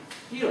looking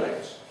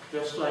helix,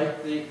 just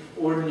like the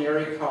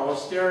ordinary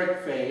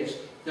cholesteric phase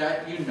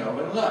that you know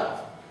and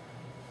love.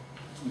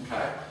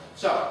 Okay,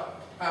 so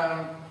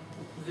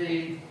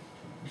the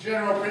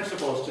general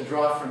principles to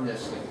draw from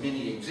this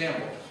mini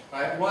example,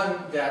 right? One,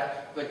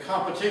 that the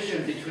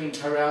competition between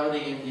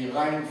chirality and the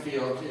aligning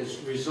field is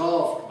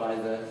resolved by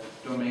the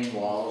domain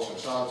walls or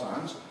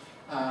solitons.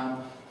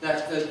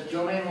 That the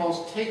domain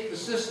walls take the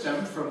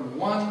system from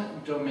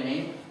one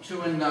domain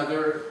to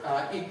another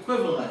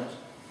equivalent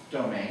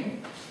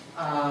domain.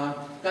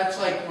 That's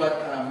like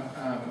what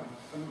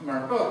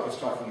Mark Boak was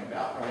talking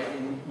about, right?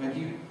 When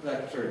he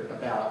lectured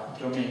about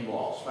domain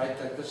walls, right?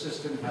 That the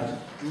system has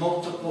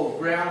multiple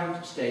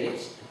ground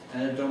states,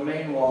 and a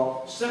domain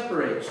wall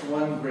separates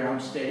one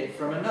ground state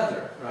from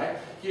another, right?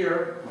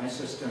 Here, my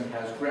system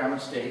has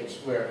ground states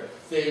where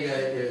theta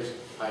is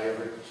pi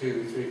over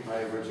 2, 3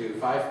 pi over 2,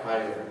 5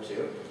 pi over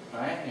 2,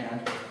 right?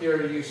 And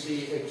here you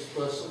see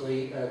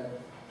explicitly a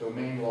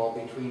domain wall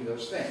between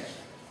those things,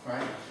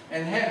 right?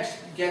 And hence,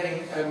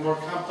 getting a more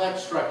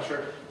complex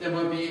structure than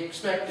would be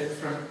expected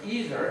from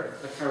either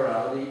the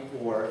chirality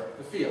or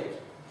the field.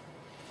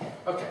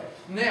 Okay,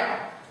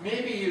 now,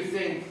 maybe you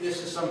think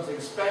this is something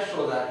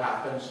special that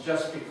happens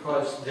just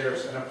because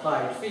there's an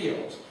applied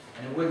field,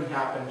 and it wouldn't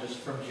happen just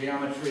from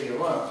geometry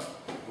alone.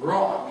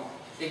 Wrong.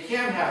 It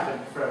can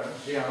happen from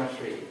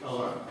geometry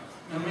alone.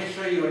 Let me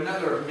show you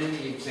another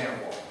mini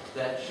example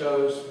that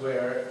shows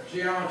where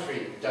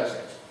geometry does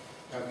it.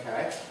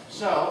 Okay,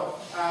 so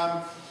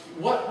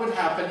what would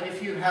happen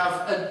if you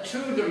have a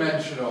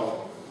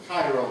two-dimensional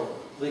chiral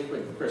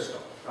liquid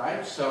crystal,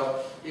 right?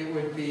 So it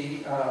would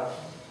be,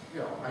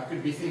 I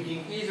could be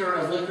thinking either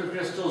of liquid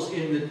crystals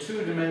in the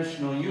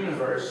two-dimensional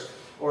universe,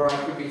 or I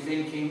could be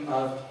thinking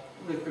of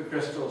liquid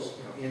crystals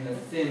in a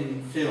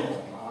thin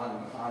film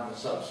on the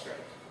substrate.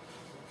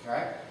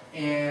 Okay,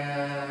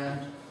 and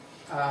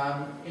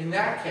in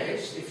that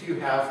case, if you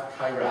have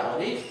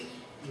chirality,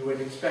 you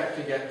would expect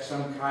to get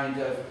some kind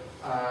of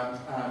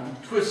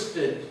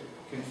twisted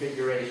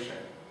configuration.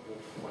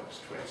 What's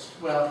twist?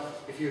 Well,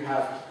 if you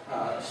have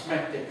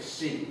smectic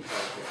C,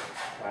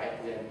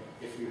 right? Then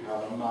if you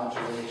have a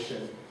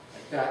modulation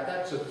like that,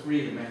 that's a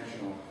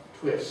three-dimensional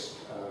twist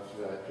of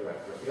the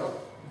director field.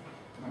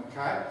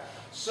 Okay,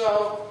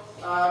 so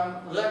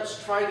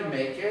let's try to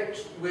make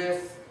it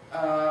with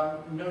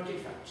no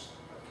defects.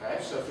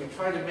 Okay, so if you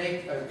try to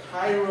make a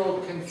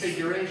chiral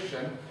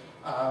configuration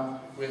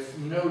with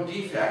no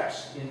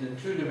defects in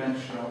the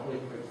two-dimensional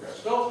liquid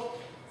crystal,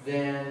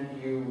 then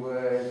you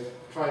would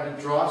try to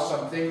draw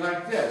something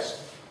like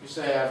this. You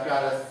say, I've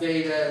got a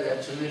theta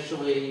that's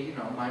initially,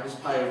 minus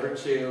pi over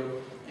 2,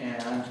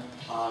 and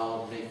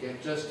I'll make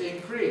it just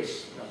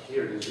increase up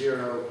here to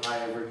 0,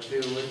 pi over 2,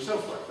 and so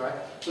forth, right?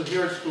 So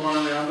here it's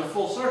going around a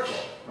full circle,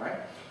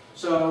 right?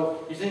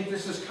 So you think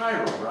this is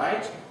chiral,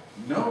 right?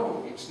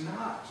 No, it's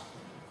not.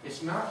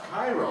 It's not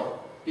chiral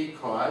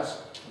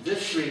because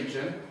this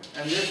region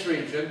and this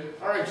region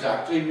are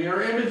exactly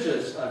mirror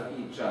images of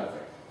each other.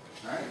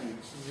 Right?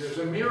 There's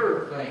a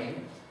mirror plane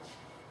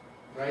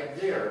right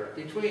there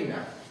between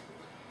them.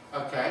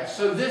 Okay,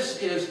 so this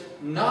is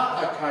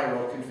not a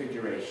chiral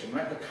configuration,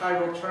 right? The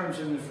chiral terms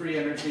in the free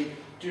energy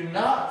do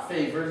not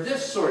favor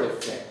this sort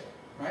of thing,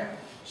 right?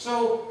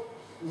 So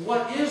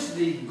what is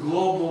the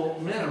global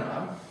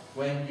minimum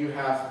when you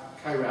have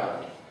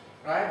chirality,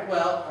 right?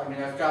 Well,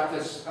 I've got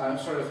this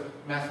sort of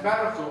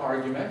mathematical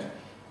argument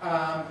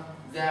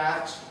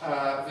that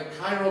the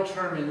chiral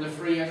term in the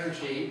free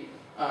energy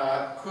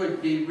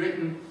could be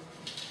written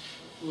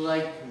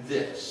like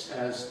this,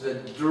 as the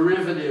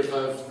derivative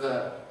of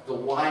the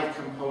y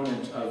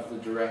component of the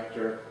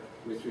director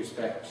with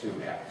respect to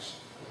x.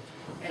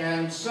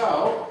 And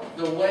so,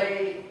 the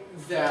way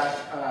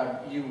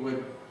that you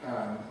would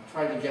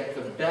try to get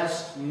the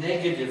best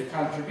negative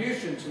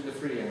contribution to the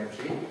free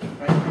energy,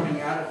 right,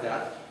 coming out of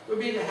that, would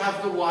be to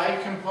have the y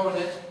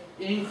component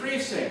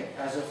increasing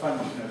as a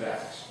function of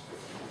x.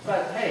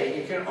 But hey,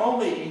 it can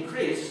only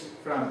increase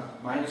from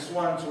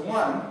 -1 to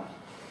 1.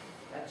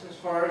 That's as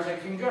far as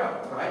it can go,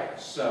 right?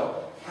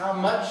 So how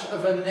much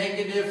of a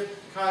negative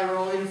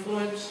chiral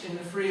influence in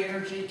the free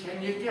energy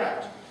can you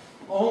get?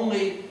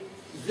 Only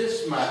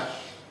this much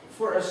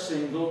for a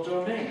single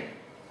domain.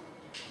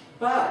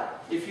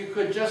 But if you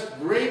could just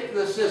break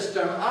the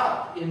system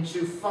up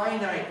into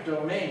finite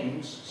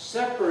domains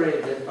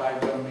separated by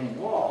domain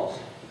walls,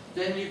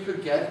 then you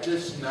could get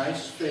this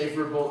nice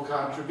favorable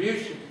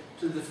contribution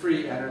to the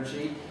free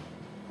energy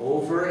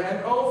over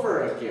and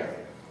over again.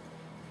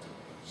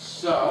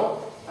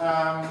 So,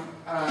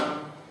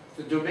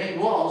 the domain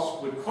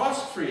walls would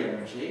cost free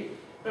energy,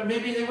 but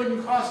maybe they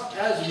wouldn't cost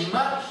as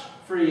much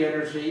free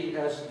energy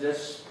as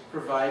this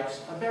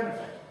provides a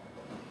benefit.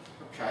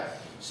 Okay,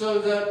 so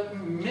the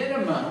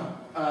minimum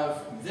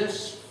of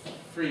this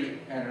free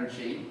energy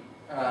energy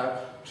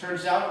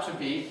turns out to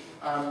be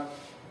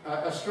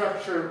a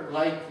structure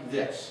like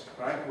this,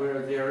 right,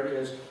 where there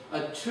is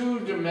a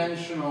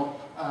two-dimensional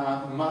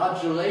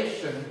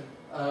modulation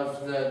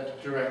of the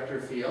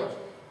director field,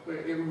 where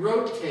it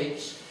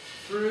rotates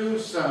through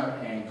some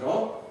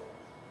angle,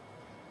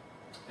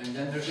 and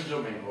then there's a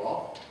domain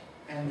wall,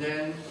 and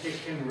then it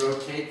can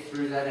rotate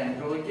through that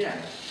angle again,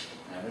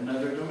 and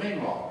another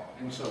domain wall,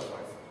 and so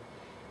forth.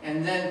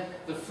 And then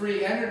the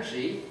free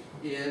energy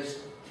is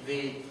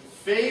the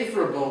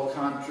favorable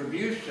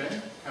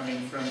contribution coming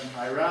from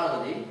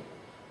chirality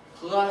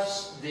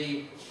plus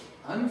the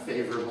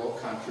unfavorable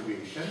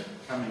contribution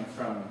coming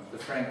from the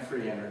Frank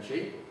free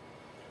energy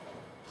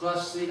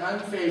plus the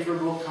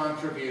unfavorable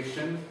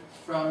contribution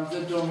from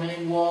the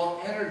domain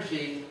wall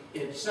energy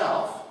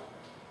itself.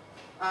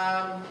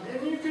 And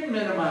you can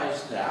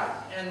minimize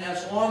that, and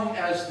as long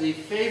as the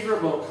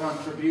favorable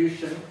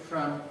contribution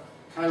from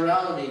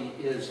chirality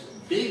is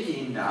big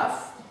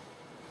enough,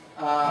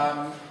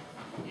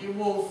 you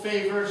will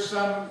favor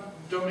some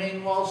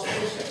domain wall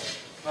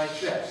spacing, like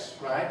this,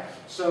 right?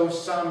 So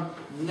some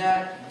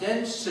net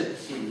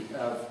density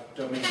of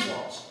domain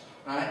walls,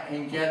 right?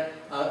 And get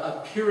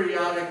a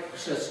periodic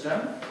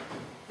system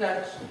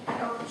that's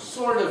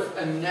sort of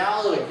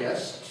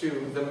analogous to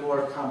the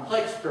more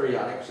complex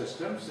periodic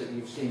systems that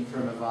you've seen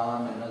from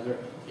Ivan and other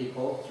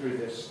people through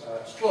this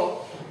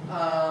school,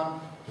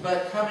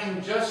 but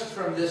coming just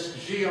from this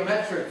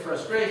geometric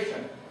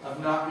frustration of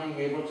not being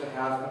able to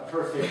have a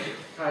perfect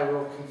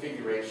chiral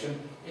configuration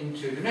in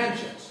two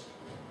dimensions.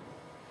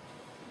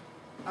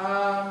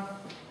 I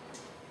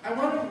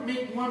want to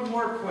make one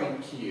more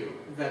point to you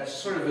that's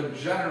sort of a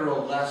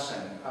general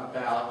lesson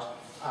about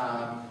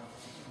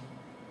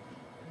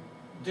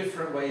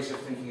different ways of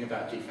thinking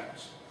about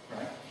defects,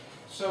 right?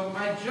 So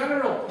my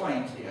general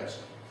point is,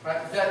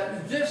 right,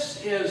 that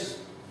this is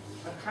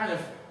a kind of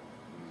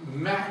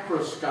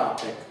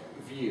macroscopic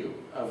view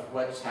of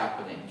what's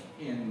happening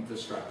in the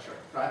structure,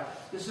 right?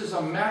 This is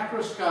a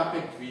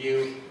macroscopic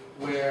view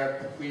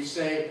where we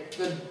say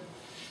that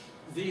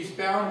these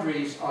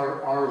boundaries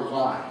are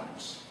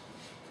lines,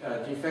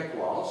 defect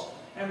walls,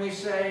 and we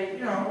say,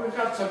 you know, we've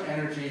got some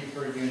energy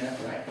per unit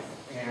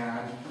length,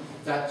 and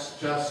that's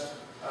just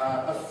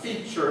a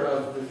feature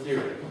of the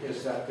theory,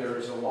 is that there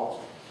is a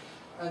wall,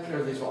 there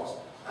are these walls.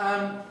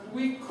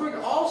 We could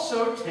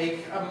also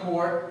take a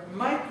more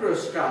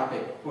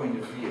microscopic point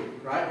of view,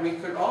 right? We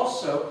could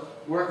also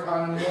work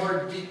on a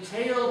more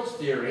detailed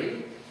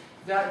theory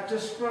that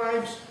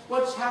describes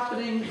what's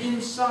happening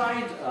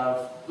inside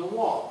of the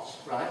walls,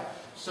 right?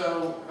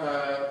 So,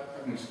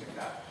 I'm going to skip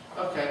that.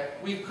 Okay,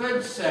 we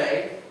could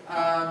say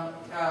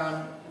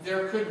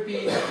there could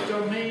be a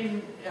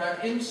domain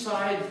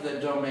inside the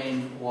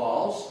domain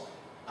walls.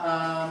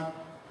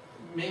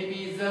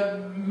 Maybe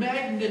the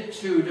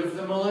magnitude of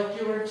the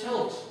molecular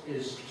tilt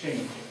is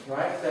changing,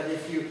 right? That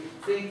if you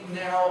think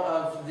now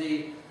of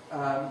the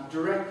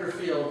director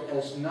field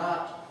as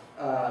not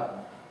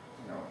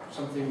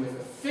something with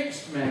a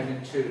fixed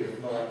magnitude of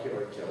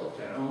molecular tilt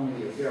and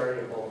only a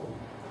variable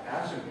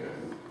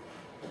azimuth,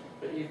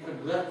 but you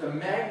could let the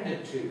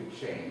magnitude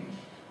change,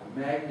 the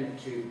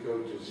magnitude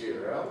go to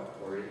 0,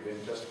 or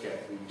even just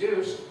get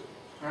reduced,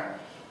 right?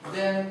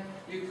 Then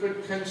you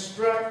could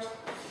construct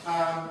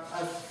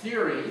a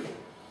theory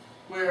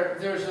where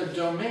there's a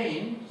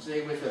domain,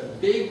 say with a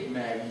big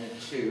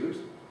magnitude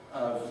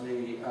of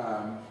the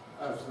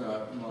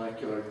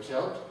molecular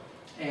tilt,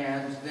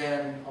 and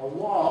then a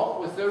wall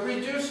with a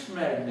reduced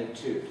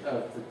magnitude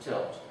of the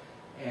tilt.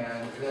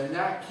 And then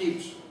that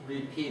keeps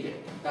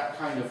repeating, that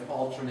kind of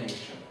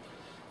alternation.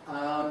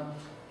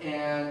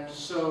 And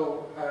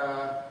so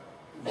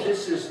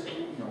this is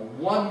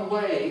one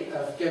way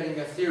of getting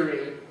a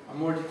theory, a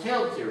more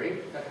detailed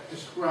theory, that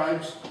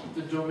describes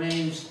the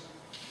domains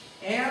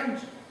and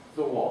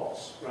the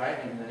walls, right?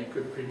 And then it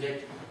could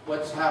predict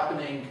what's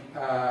happening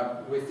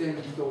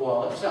within the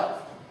wall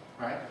itself,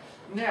 right?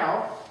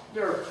 Now,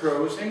 there are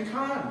pros and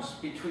cons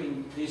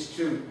between these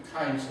two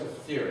kinds of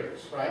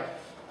theories, right?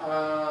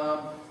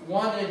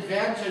 One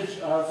advantage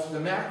of the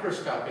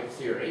macroscopic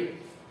theory,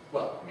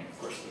 well, I mean, of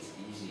course, it's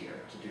easier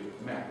to do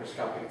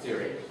macroscopic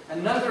theory.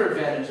 Another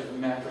advantage of the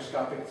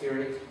macroscopic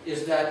theory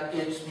is that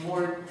it's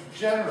more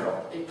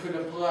general. It could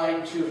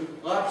apply to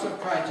lots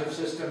of kinds of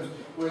systems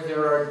where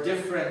there are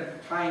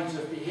different kinds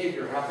of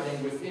behavior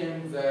happening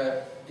within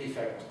the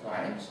defect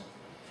lines.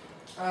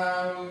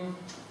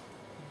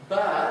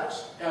 But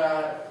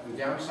the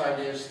downside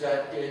is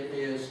that it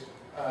is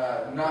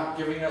not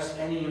giving us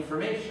any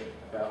information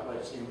about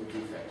what's in the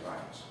defect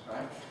lines,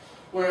 right?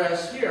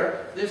 Whereas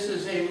here, this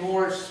is a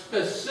more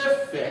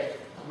specific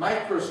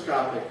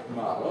microscopic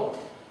model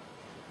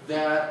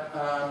that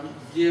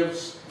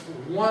gives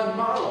one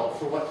model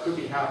for what could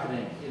be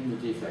happening in the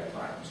defect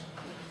lines.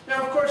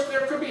 Now, of course,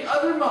 there could be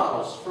other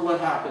models for what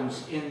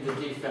happens in the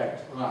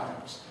defect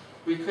lines.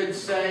 We could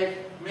say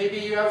maybe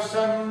you have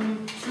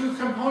some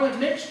two-component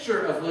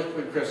mixture of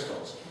liquid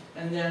crystals,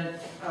 and then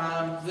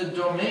the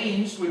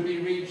domains would be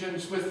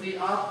regions with the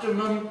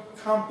optimum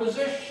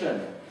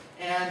composition,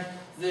 and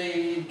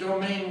the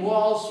domain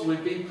walls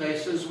would be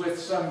places with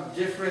some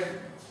different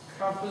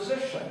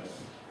composition.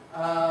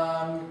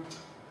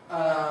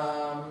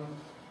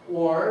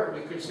 Or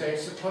we could say,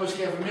 suppose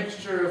you have a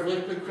mixture of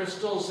liquid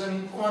crystals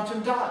and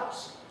quantum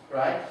dots,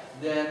 right?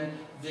 Then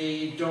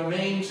the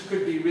domains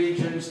could be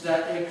regions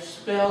that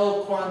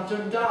expel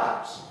quantum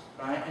dots,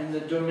 right? And the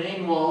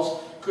domain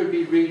walls could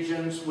be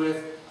regions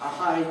with a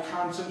high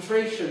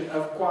concentration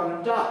of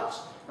quantum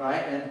dots,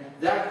 right? And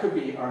that could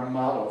be our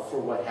model for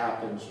what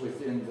happens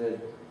within the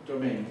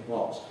domain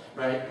walls,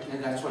 right?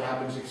 And that's what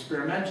happens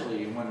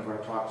experimentally in one of our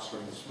talks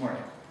from this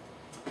morning.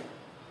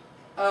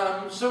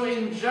 So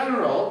in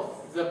general,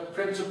 the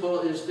principle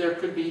is there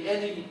could be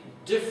any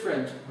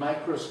different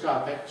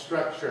microscopic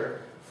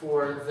structure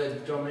for the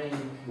domain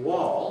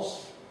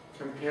walls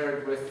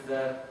compared with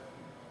the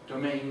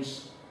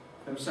domains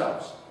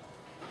themselves.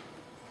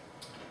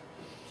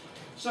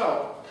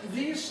 So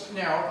these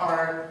now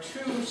are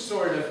two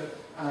sort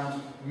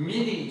of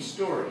mini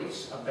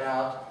stories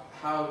about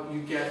how you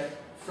get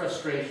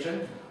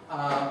frustration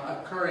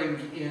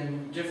occurring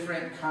in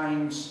different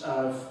kinds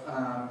of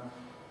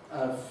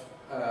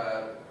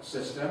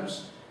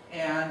systems,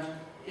 and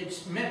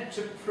it's meant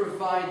to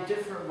provide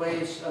different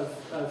ways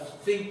of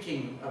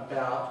thinking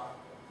about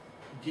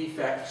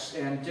defects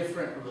and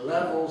different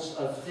levels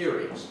of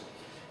theories.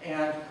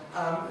 And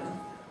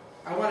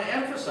I want to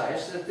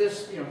emphasize that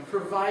this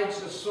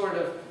provides a sort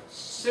of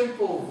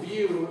simple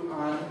view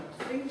on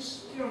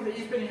things that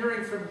you've been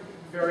hearing from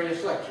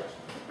various lectures,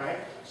 right?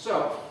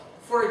 So,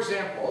 for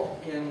example,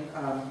 in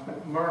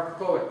Mark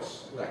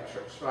Powick's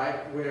lectures,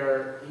 right,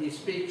 where he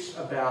speaks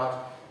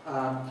about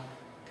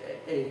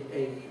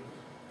a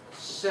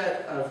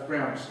set of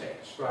ground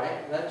states,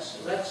 right? Let's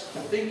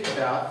think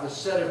about the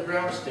set of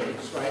ground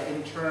states, right,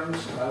 in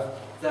terms of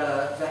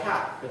the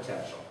hat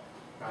potential,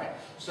 right?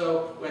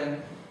 So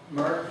when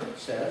Mark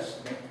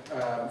says,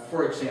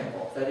 for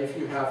example, that if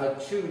you have a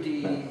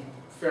 2D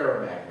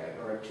ferromagnet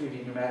or a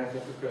 2D pneumatic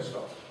liquid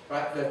crystal,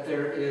 right, that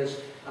there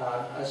is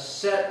a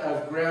set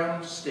of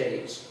ground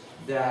states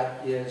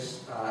that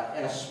is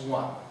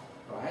S1,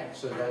 right?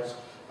 So that's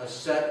a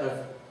set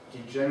of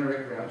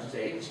degenerate ground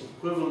states,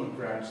 equivalent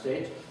ground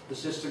states. The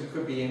system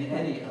could be in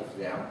any of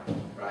them,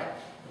 right?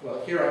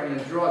 Well, here I'm going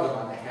to draw them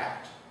on the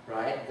hat,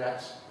 right?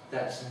 That's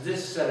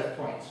this set of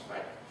points,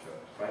 right?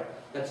 Sure, right?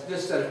 That's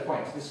this set of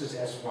points. This is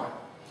S1,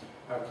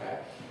 okay?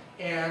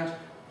 And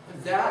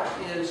that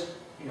is,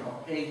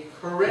 a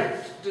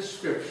correct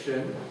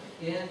description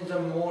in the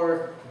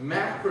more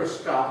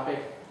macroscopic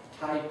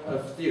type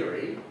of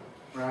theory,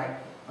 right?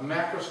 A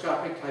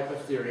macroscopic type of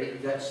theory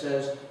that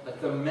says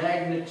that the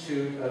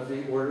magnitude of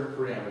the order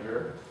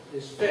parameter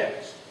is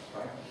fixed,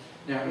 right?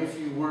 Now, if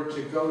you were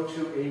to go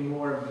to a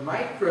more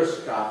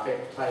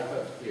microscopic type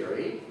of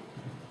theory,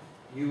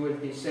 you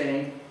would be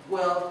saying,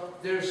 well,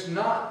 there's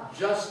not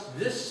just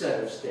this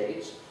set of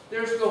states,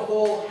 there's the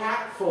whole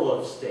hat full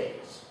of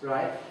states,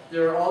 right?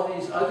 There are all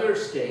these other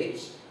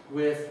states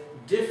with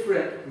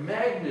different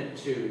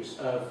magnitudes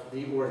of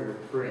the order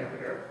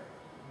parameter,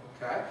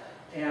 okay?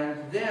 And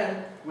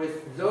then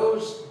with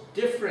those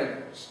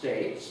different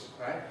states,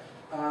 right,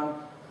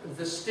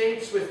 the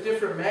states with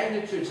different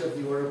magnitudes of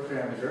the order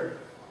parameter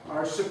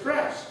are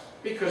suppressed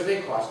because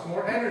they cost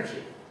more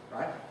energy,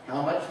 right?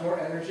 How much more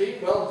energy?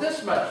 Well,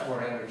 this much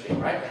more energy,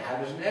 right? The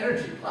hat is an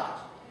energy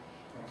plot,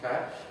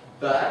 okay?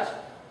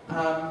 But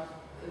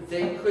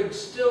they could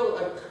still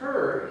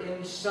occur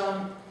in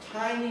some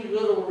tiny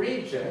little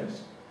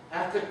regions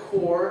at the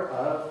core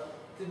of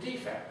the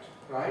defect,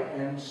 right?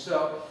 And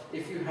so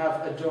if you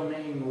have a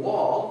domain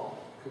wall,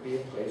 it could be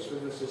a place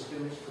where the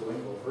system is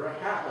going over a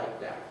hat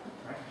like that,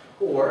 right?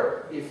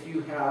 Or if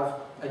you have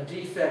a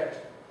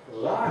defect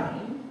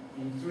line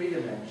in 3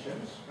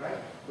 dimensions, right,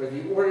 where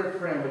the order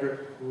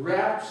parameter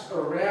wraps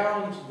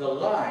around the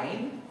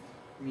line,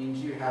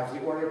 means you have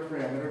the order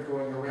parameter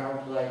going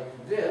around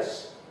like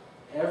this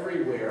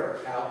everywhere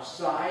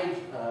outside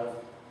of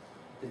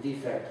the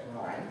defect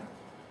line.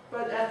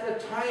 But at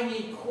the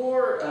tiny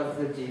core of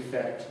the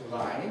defect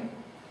line,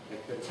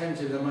 like the 10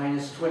 to the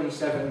minus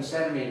 27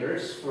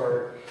 centimeters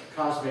for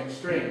cosmic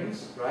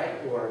strings, right,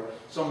 or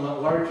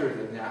somewhat larger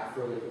than that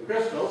for liquid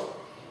crystals,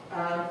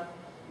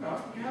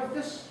 you have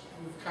this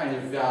kind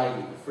of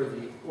value for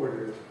the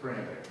order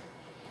parameter.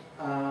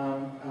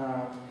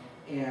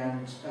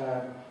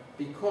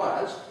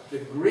 Because the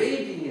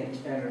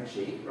gradient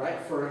energy, right,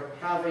 for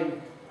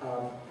having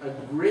a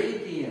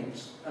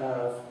gradient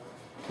of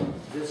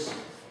this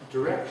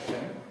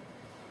direction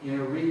in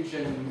a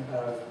region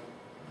of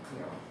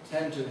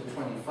 10 to the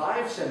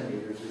 25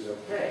 centimeters is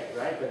okay,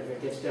 right? But if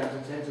it gets down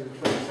to 10 to the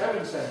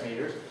 27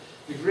 centimeters,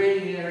 the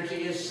gradient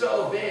energy is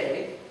so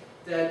big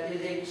that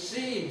it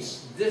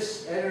exceeds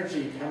this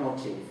energy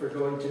penalty for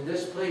going to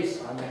this place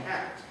on the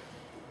hat.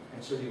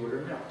 And so the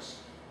order melts.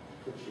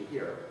 Puts you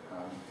here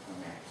on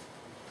that.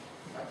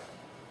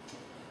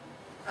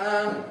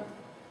 Right.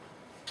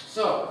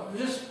 So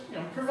this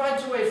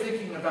provides a way of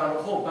thinking about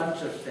a whole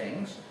bunch of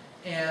things.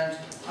 And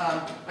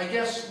I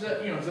guess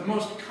the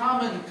most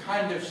common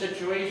kind of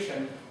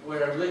situation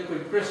where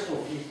liquid crystal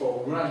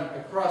people run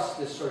across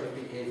this sort of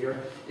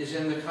behavior is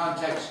in the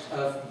context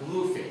of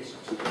blue phases.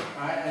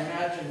 I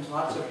imagine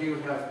lots of you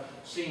have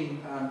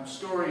seen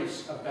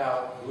stories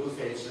about blue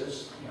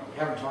phases. You know, we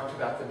haven't talked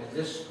about them in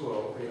this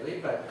school really,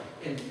 but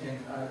in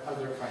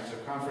other kinds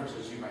of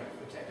conferences you might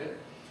have attended.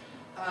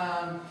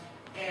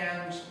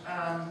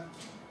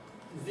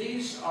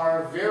 These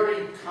are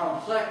very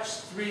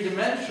complex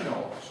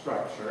three-dimensional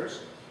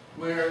structures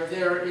where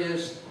there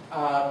is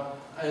a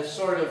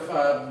sort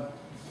of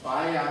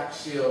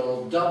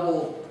biaxial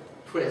double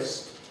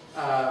twist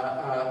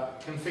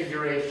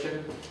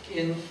configuration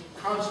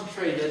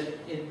concentrated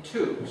in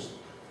tubes,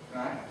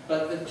 right?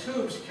 But the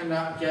tubes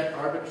cannot get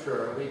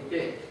arbitrarily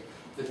big.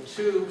 The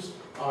tubes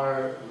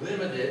are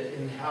limited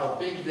in how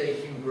big they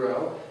can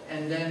grow,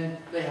 and then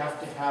they have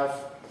to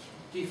have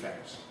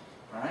defects,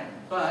 right?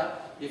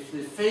 But if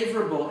the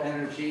favorable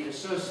energy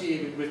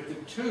associated with the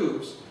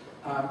tubes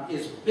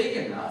is big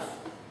enough,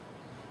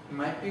 it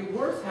might be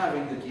worth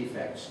having the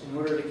defects in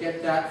order to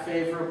get that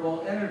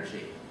favorable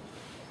energy.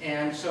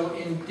 And so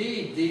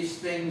indeed, these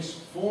things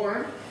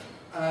form.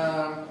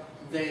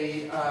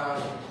 They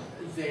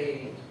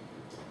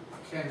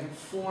can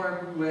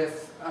form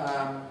with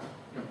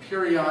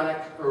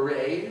periodic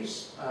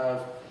arrays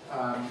of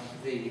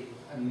the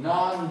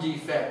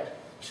non-defect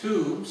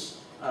tubes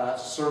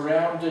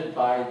surrounded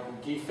by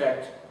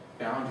defect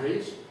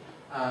boundaries.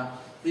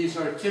 These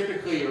are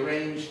typically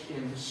arranged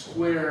in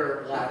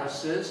square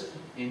lattices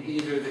in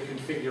either the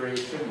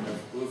configuration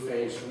of blue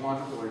phase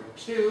 1 or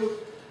 2.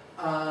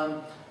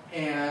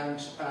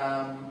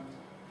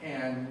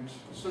 And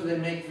so they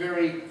make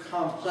very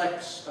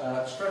complex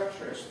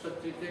structures,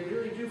 but they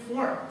really do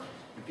form.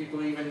 And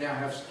people even now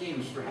have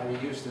schemes for how to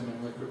use them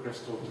in liquid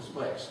crystal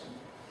displays.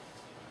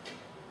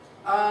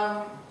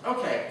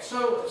 Okay,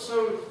 so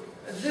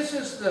this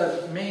is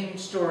the main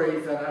story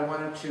that I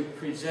wanted to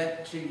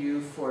present to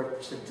you for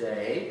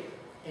today.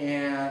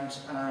 And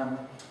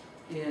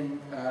in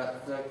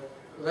the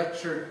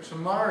lecture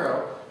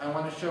tomorrow, I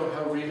want to show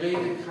how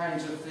related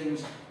kinds of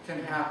things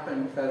can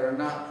happen that are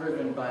not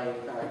driven by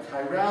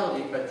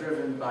chirality, but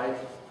driven by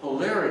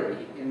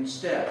polarity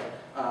instead,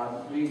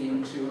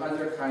 leading to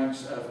other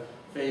kinds of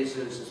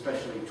phases,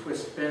 especially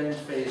twist-bend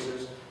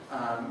phases,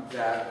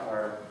 that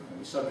are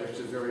subjects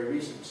of very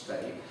recent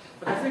study.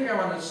 But I think I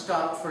want to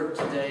stop for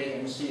today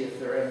and see if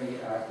there are any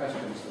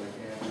questions that I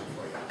can answer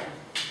for you.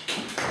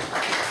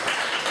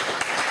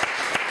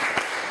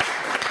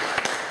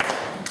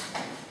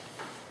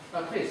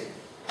 Please.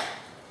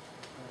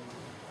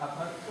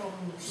 Apart from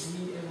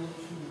being able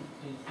to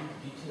include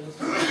details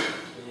of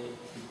the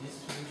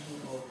distribution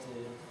of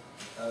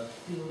the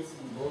fields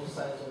in both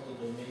sides of the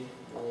domain,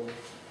 or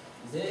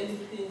is there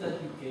anything that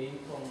you gain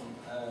from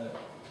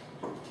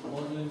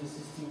modeling the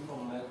system from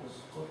a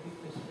microscopic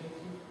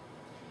perspective?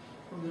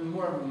 From the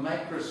more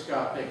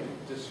microscopic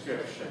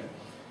description.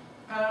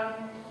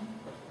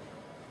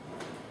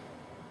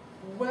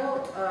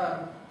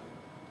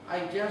 I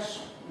guess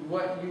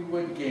what you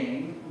would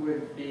gain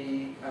would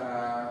be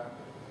a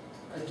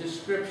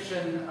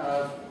description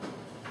of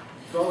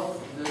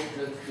both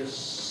the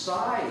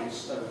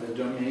size of the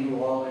domain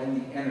wall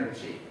and the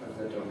energy of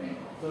the domain.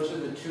 Those are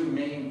the two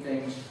main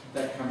things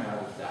that come out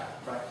of that,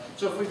 right?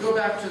 So if we go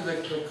back to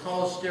the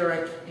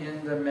cholesteric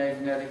in the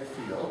magnetic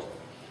field,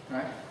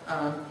 right?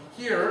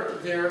 Here,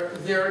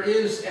 there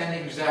is an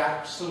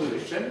exact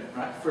solution,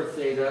 right, for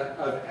theta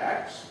of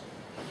x.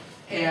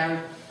 And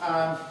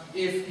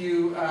if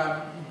you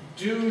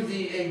do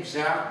the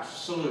exact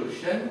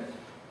solution,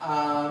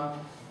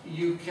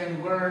 you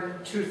can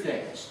learn two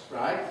things,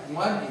 right?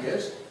 One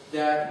is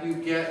that you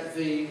get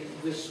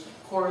this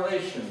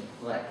correlation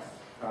length,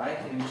 right,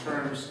 in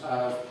terms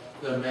of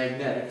the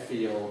magnetic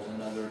field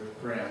and other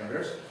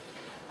parameters.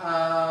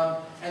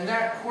 And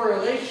that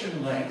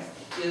correlation length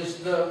is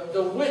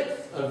the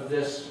width of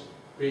this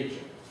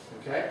region,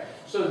 okay?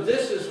 So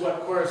this is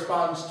what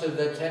corresponds to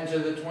the 10 to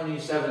the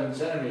 27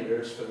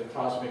 centimeters for the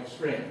cosmic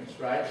strings,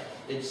 right?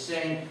 It's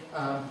saying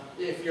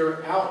if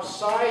you're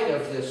outside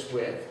of this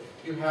width,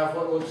 you have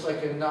what looks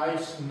like a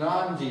nice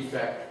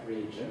non-defect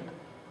region,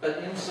 but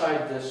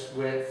inside this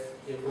width,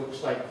 it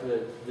looks like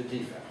the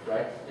defect,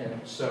 right?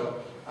 And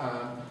so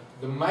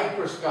the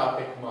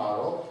microscopic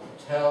model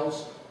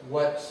tells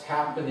what's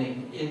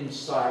happening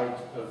inside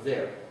of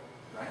there,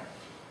 right?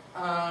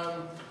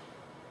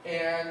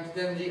 And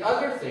then the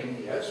other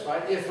thing is,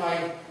 right, if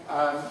I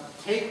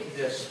take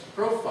this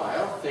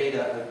profile,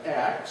 theta of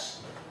x,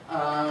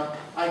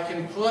 I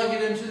can plug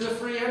it into the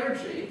free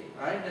energy,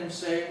 right, and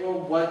say, well,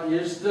 what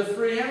is the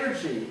free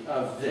energy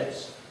of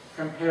this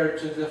compared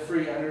to the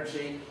free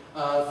energy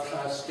of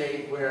a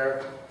state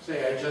where,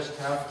 say, I just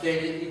have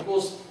theta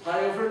equals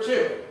pi over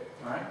 2,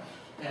 right?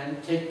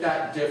 And take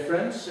that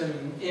difference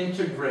and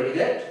integrate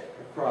it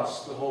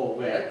across the whole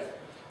width.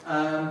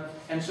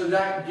 And so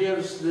that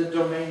gives the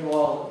domain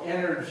wall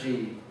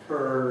energy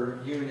per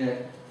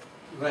unit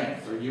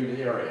length or unit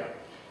area.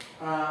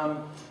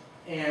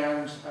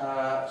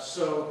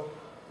 So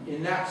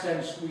in that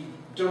sense, we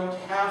don't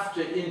have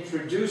to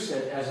introduce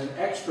it as an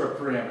extra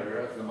parameter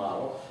of the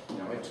model. You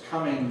know, it's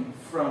coming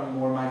from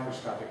more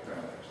microscopic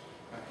parameters.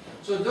 Right?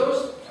 So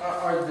those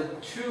are the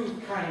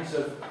two kinds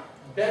of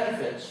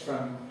benefits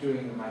from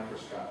doing the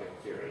microscopic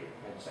theory,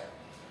 I'd say.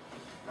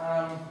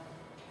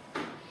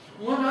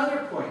 One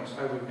other point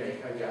I would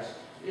make, I guess,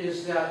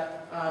 is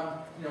that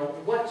you know,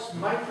 what's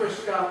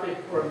microscopic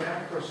or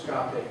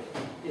macroscopic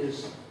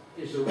is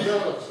a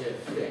relative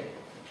thing,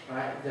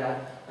 right?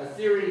 That a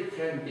theory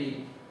can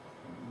be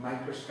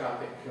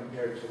microscopic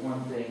compared to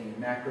one thing and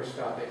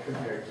macroscopic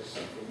compared to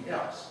something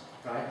else,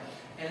 right?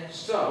 And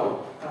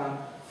so,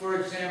 for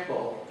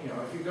example, you know,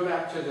 if you go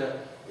back to the,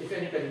 if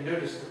anybody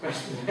noticed the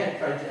question I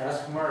tried to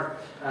ask Mark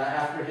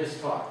after his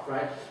talk,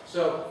 right?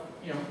 So,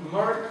 you know,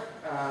 Mark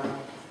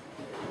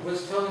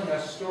was telling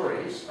us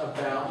stories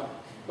about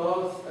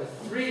both a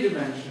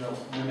three-dimensional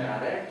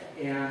nematic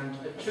and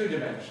a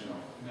two-dimensional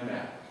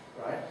nematic,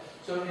 right?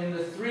 So in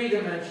the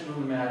three-dimensional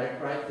nematic,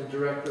 right, the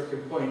director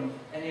can point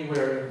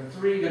anywhere in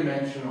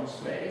three-dimensional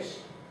space.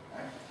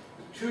 Right?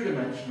 The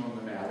two-dimensional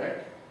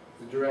nematic,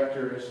 the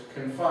director is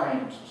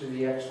confined to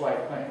the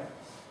XY plane.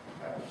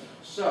 Right?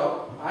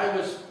 So I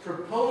was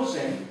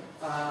proposing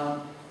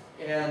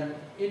an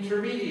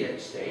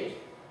intermediate state,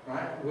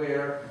 right,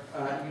 where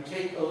you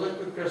take a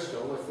liquid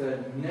crystal with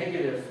a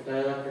negative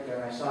dielectric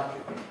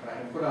anisotropy, right,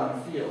 and put on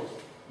a field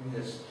in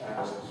this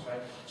axis,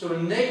 right? So a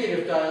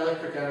negative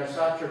dielectric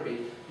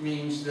anisotropy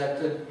means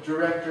that the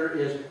director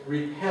is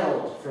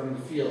repelled from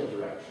the field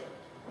direction,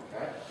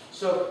 okay?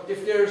 So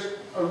if there's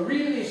a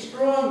really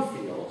strong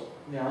field,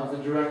 now the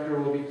director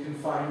will be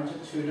confined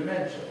to 2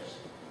 dimensions.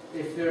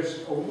 If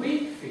there's a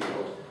weak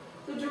field,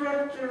 the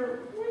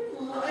director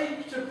would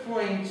like to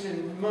point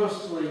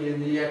mostly in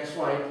the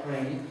XY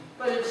plane,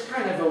 but it's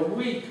kind of a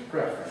weak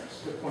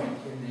preference to point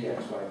in the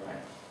XY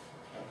plane,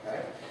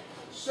 okay?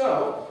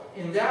 So,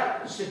 in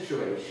that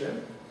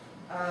situation,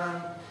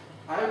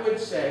 I would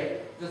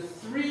say the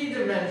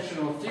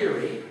three-dimensional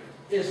theory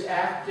is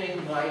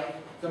acting like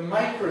the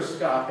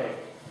microscopic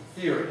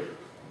theory,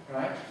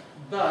 right?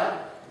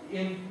 But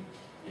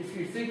if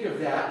you think of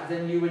that,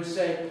 then you would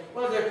say,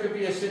 well, there could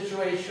be a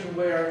situation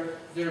where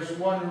there's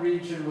one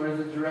region where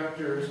the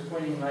director is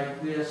pointing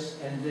like this,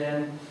 and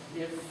then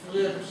it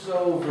flips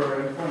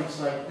over and points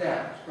like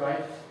that,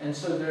 right? And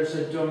so there's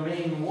a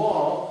domain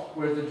wall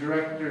where the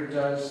director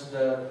does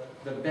the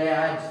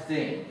bad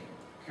thing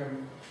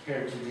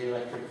compared to the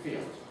electric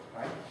field,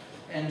 right?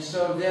 And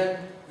so then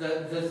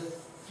the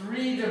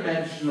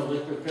three-dimensional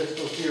liquid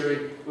crystal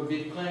theory would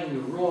be playing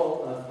the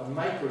role of a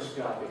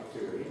microscopic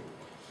theory,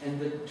 and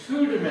the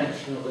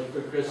two-dimensional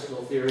liquid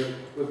crystal theory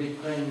would be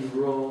playing the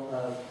role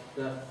of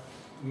the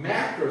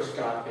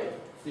macroscopic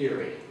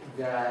theory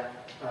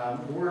that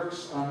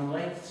works on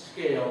length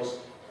scales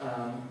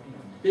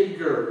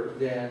bigger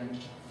than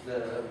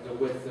the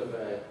width of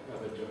a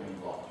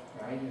domain wall,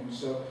 right? And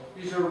so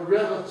these are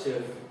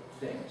relative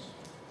things.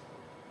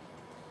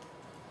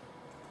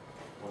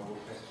 One more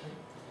question?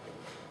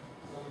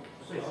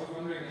 So I was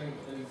wondering,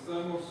 in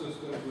thermal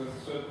systems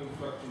with certain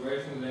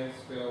fluctuation length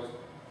scales,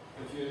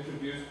 if you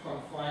introduce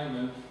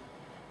confinement,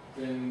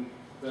 then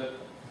that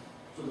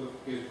sort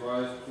of gives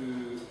rise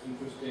to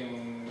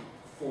interesting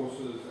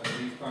forces and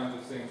these kinds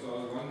of things. So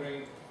I was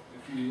wondering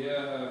if you here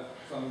have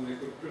some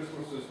liquid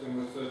crystal system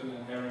with certain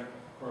inherent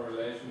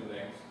correlation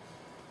lengths,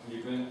 and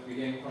you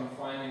begin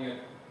confining it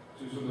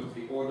to sort of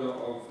the order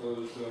of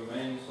those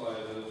domain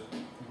sizes,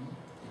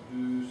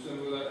 do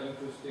similar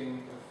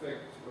interesting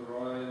effects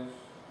arise?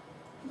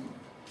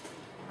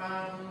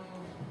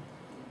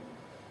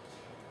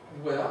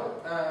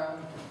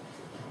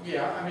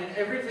 Yeah, I mean,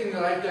 everything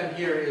that I've done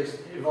here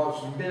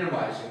involves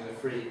minimizing the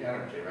free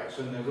energy, right?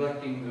 So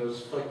neglecting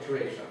those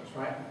fluctuations,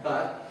 right?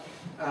 But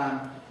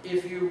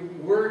if you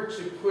were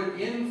to put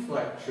in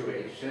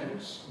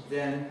fluctuations,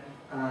 then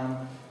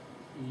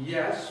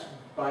yes,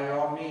 by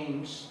all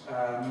means,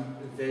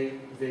 they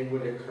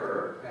would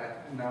occur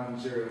at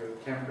non-zero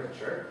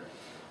temperature.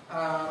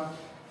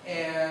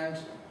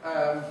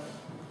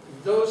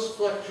 Those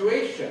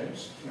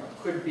fluctuations,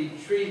 could be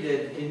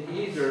treated in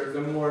either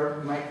the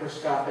more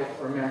microscopic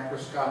or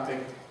macroscopic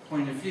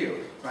point of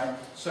view, right?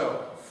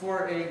 So,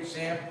 for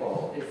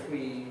example, if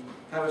we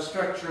have a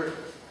structure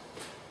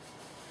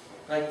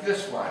like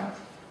this one,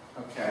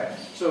 okay,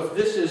 so if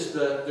this is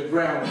the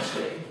ground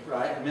state,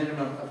 right,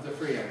 minimum of the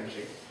free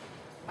energy,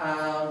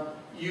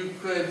 you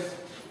could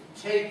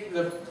take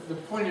the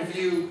point of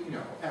view,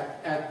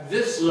 at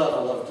this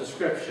level of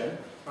description,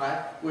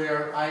 right,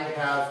 where I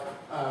have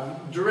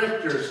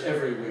directors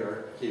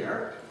everywhere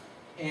here,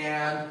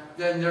 and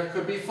then there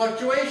could be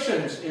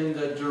fluctuations in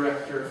the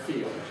director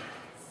field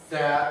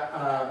that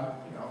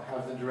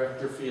have the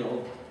director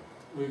field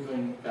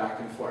wiggling back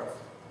and forth,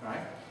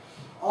 right?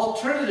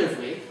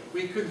 Alternatively,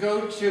 we could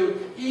go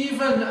to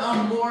even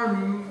a more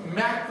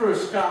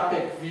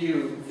macroscopic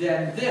view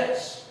than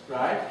this,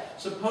 right?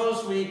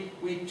 Suppose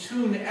we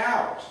tune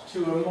out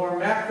to a more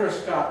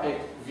macroscopic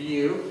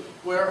view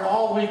where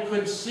all we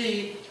could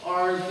see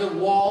are the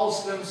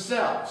walls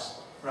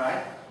themselves,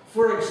 right?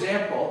 For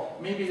example,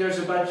 maybe there's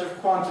a bunch of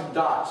quantum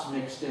dots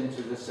mixed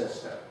into the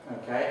system,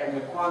 okay? And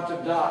the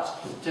quantum dots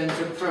tend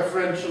to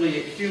preferentially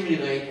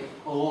accumulate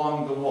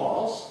along the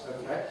walls,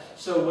 okay?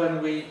 So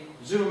when we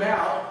zoom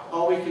out,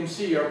 all we can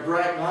see are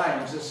bright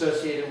lines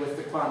associated with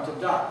the quantum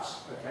dots,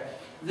 okay?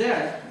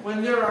 Then,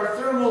 when there are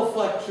thermal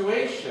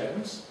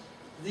fluctuations,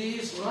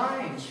 these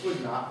lines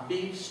would not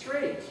be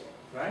straight,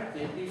 right?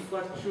 They'd be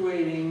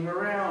fluctuating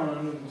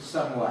around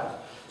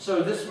somewhat.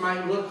 So this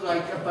might look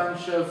like a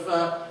bunch of,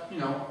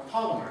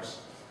 polymers,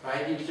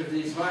 right? Each of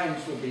these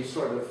lines would be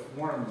sort of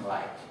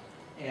worm-like.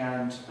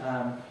 And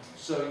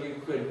so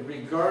you could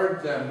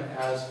regard them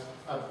as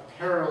a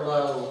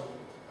parallel,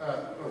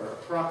 or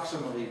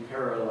approximately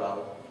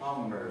parallel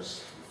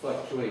polymers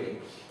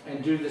fluctuating,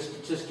 and do the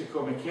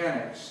statistical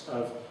mechanics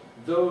of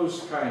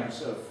those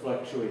kinds of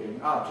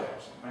fluctuating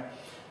objects, right?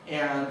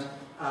 And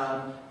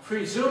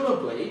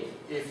presumably,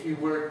 if you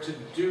were to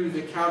do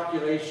the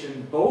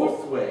calculation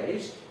both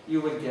ways, you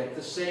would get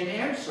the same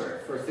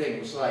answer for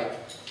things like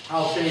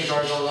how big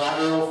are the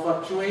lateral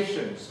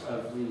fluctuations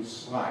of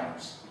these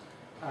lines.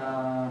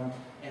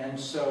 And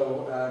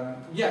so,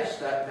 yes,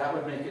 that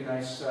would make a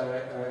nice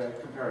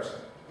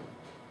comparison.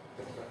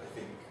 I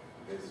think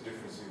there's a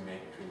difference we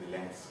make between the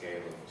length scale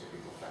of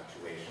typical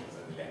fluctuations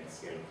and the length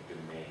scale of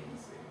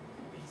domains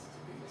in these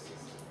typical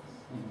systems.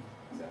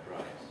 Is that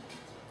right?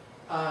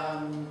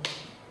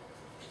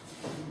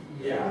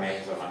 Yeah. The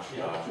domains are much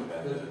larger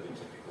than the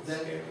typical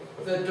scale.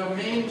 The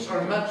domains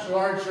are much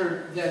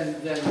larger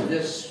than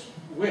this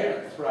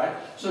width, right?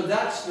 So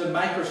that's the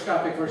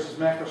microscopic versus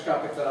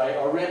macroscopic that I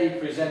already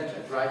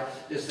presented, right?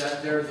 Is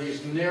that there are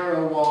these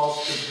narrow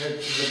walls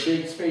compared to the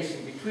big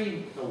spacing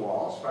between the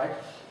walls, right?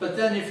 But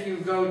then if you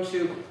go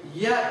to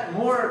yet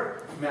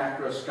more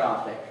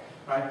macroscopic,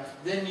 right,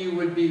 then you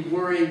would be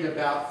worried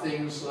about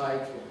things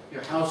like,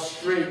 how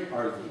straight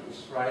are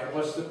these, right?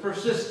 What's the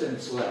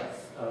persistence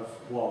length of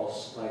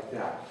walls like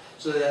that?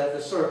 So that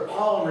the sort of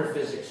polymer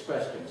physics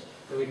questions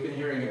that we've been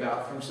hearing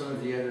about from some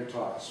of the other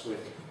talks would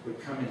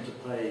come into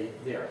play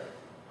there.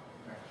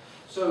 Right.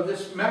 So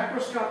this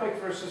macroscopic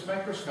versus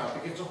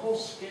microscopic, it's a whole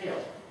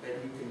scale that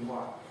you can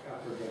walk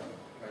up or down,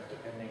 right,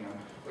 depending on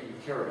what you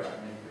care about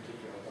in any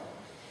particular problem.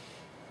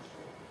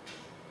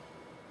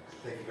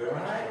 Thank you very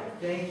much. All right,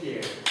 thank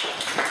you.